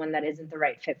hire someone that isn't the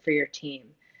right fit for your team.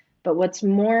 But what's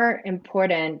more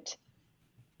important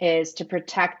is to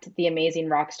protect the amazing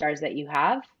rock stars that you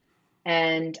have.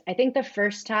 And I think the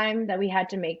first time that we had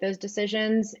to make those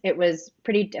decisions, it was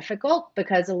pretty difficult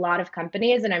because a lot of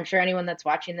companies, and I'm sure anyone that's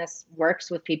watching this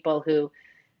works with people who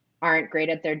aren't great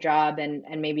at their job and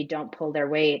maybe don't pull their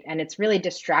weight. And it's really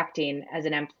distracting as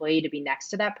an employee to be next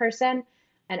to that person.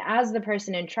 And as the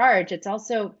person in charge, it's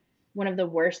also one of the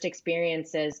worst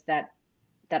experiences that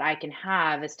I can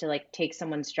have is to like take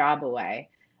someone's job away.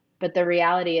 But the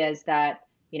reality is that,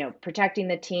 protecting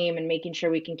the team and making sure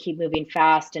we can keep moving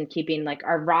fast and keeping like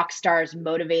our rock stars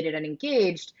motivated and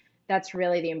engaged, that's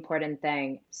really the important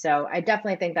thing. So I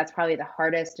definitely think that's probably the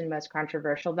hardest and most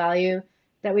controversial value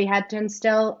that we had to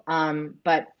instill.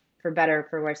 But for better or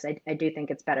for worse, I do think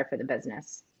it's better for the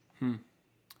business. Hmm.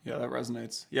 Yeah, that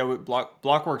resonates. Yeah,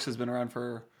 Blockworks has been around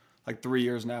for like 3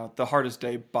 years now. The hardest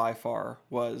day by far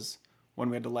was when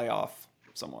we had to lay off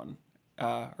someone,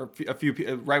 or a few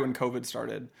right when COVID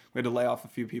started. We had to lay off a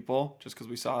few people just because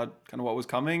we saw kind of what was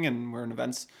coming, and we're an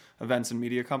events and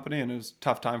media company, and it was a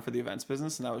tough time for the events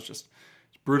business, and that was just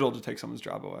brutal to take someone's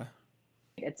job away.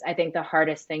 It's I think the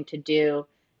hardest thing to do.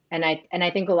 And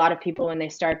I think a lot of people when they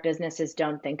start businesses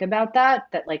don't think about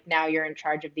that like now you're in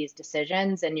charge of these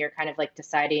decisions and you're kind of like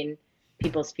deciding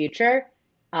people's future.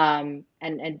 And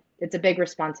it's a big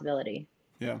responsibility.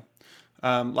 Yeah.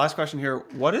 Last question here.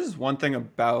 What is one thing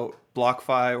about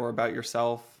BlockFi or about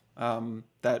yourself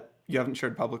that you haven't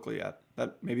shared publicly yet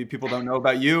that maybe people don't know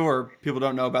about you or people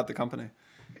don't know about the company?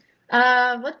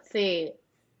 Let's see.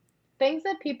 Things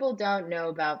that people don't know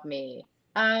about me.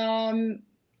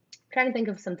 Trying to think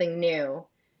of something new.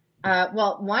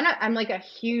 Well, one, I'm like a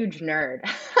huge nerd.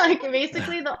 Like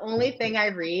basically the only thing I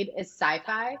read is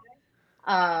sci-fi.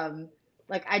 Um,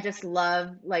 like I just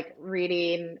love like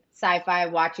reading sci-fi,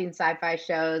 watching sci-fi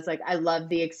shows. Like I love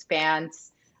The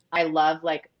Expanse. I love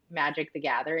like Magic the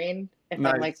Gathering if I'm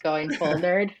like Nice. going full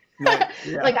nerd. Nice.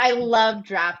 Yeah. Like I love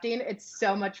drafting. It's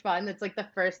so much fun. It's like the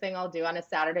first thing I'll do on a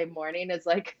Saturday morning is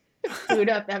like boot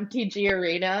up MTG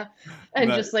Arena and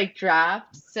just Nice. like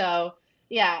draft. So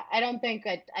yeah, I don't think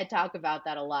I talk about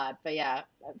that a lot, but yeah,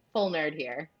 full nerd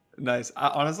here. Nice.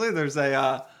 Honestly, there's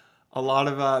a lot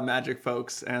of magic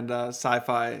folks and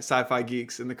sci-fi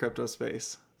geeks in the crypto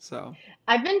space. So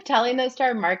I've been telling this to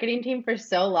our marketing team for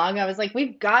so long. I was like,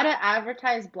 we've got to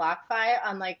advertise BlockFi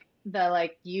on like the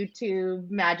like YouTube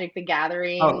Magic the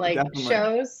Gathering oh, like definitely.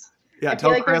 shows. Yeah, I feel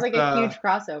tell like there's Chris. like a huge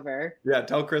crossover. Yeah,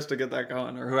 tell Chris to get that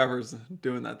going, or whoever's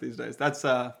doing that these days. That's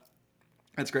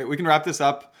great. We can wrap this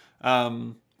up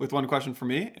with one question for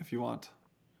me, if you want.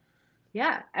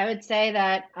 Yeah, I would say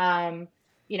that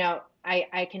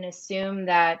I can assume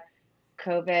that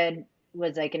COVID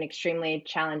was like an extremely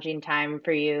challenging time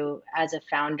for you as a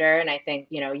founder. And I think,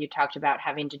 you talked about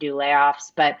having to do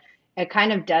layoffs, but it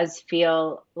kind of does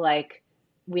feel like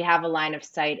we have a line of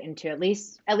sight into at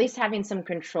least having some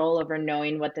control over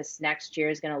knowing what this next year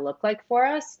is going to look like for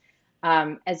us.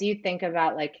 As you think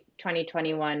about like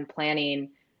 2021 planning,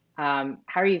 how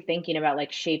are you thinking about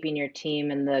like shaping your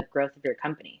team and the growth of your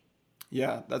company?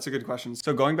 Yeah, that's a good question.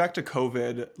 So going back to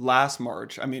COVID last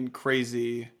March, I mean,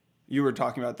 crazy, you were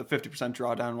talking about the 50%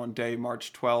 drawdown one day,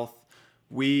 March 12th,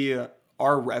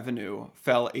 our revenue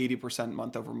fell 80%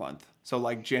 month over month. So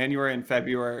like January and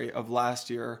February of last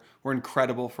year were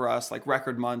incredible for us, like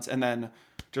record months. And then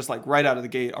just like right out of the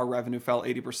gate, our revenue fell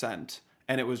 80%.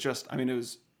 And it was just, I mean, it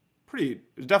was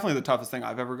definitely the toughest thing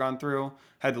I've ever gone through.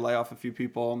 Had to lay off a few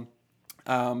people.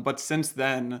 But since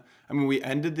then, I mean, we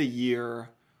ended the year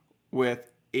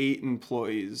with 8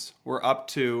 employees. We're up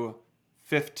to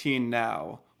 15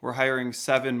 now. We're hiring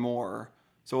 7 more.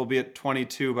 So we'll be at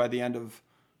 22 by the end of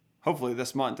hopefully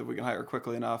this month if we can hire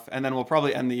quickly enough. And then we'll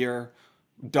probably end the year,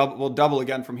 we'll double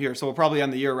again from here. So we'll probably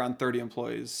end the year around 30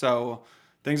 employees. So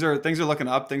things are looking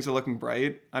up. Things are looking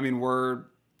bright. I mean, we're,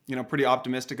 pretty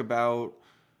optimistic about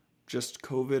just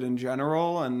COVID in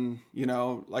general and,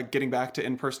 like getting back to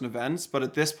in-person events. But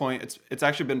at this point, it's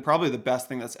actually been probably the best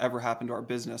thing that's ever happened to our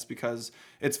business because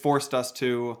it's forced us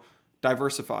to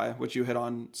diversify, which you hit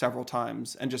on several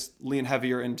times, and just lean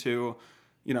heavier into,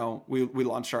 we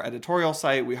launched our editorial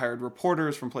site. We hired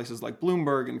reporters from places like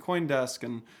Bloomberg and CoinDesk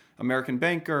and American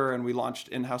Banker, and we launched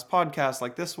in-house podcasts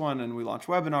like this one, and we launched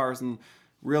webinars. And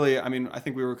really, I mean, I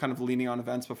think we were kind of leaning on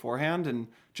events beforehand, and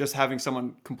just having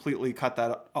someone completely cut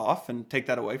that off and take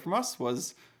that away from us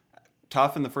was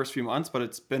tough in the first few months, but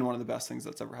it's been one of the best things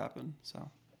that's ever happened. So.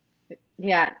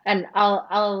 Yeah, and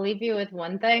I'll leave you with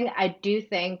one thing. I do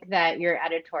think that your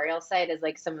editorial site is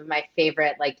like some of my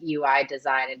favorite like UI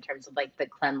design in terms of like the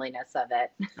cleanliness of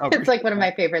it. Oh, it's like one of my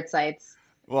favorite sites.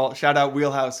 Well, shout out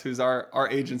Wheelhouse, who's our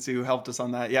agency who helped us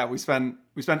on that. Yeah, we spent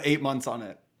 8 months on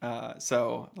it.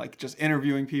 So like just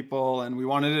interviewing people, and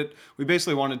we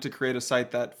basically wanted to create a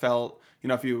site that felt,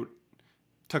 if you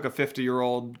took a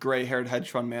 50-year-old gray-haired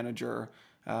hedge fund manager,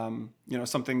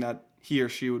 something that he or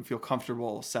she would feel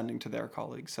comfortable sending to their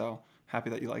colleagues. So happy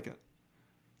that you like it.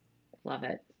 Love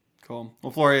it. Cool.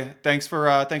 Well, Flory, thanks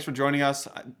for joining us.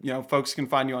 Folks can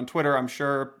find you on Twitter. I'm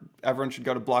sure everyone should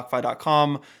go to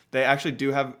BlockFi.com. They actually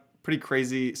do have pretty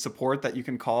crazy support that you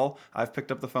can call. I've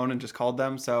picked up the phone and just called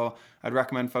them. So I'd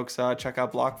recommend folks check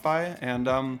out BlockFi.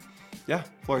 And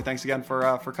Flory, thanks again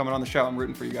for coming on the show. I'm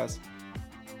rooting for you guys.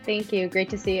 Thank you. Great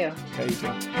to see you. Yeah, you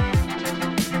too.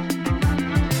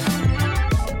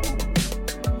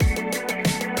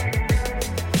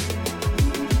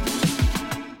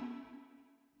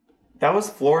 That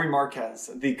was Flory Marquez,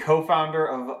 the co-founder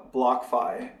of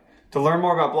BlockFi. To learn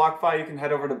more about BlockFi, you can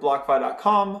head over to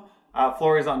BlockFi.com.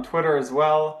 Flory's on Twitter as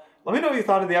well. Let me know what you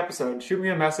thought of the episode. Shoot me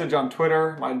a message on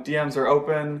Twitter. My DMs are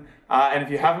open. And if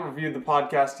you haven't reviewed the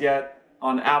podcast yet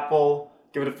on Apple,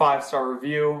 give it a 5-star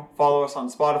review. Follow us on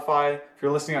Spotify. If you're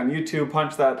listening on YouTube,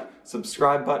 punch that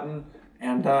subscribe button.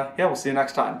 And we'll see you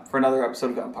next time for another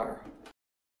episode of Empire.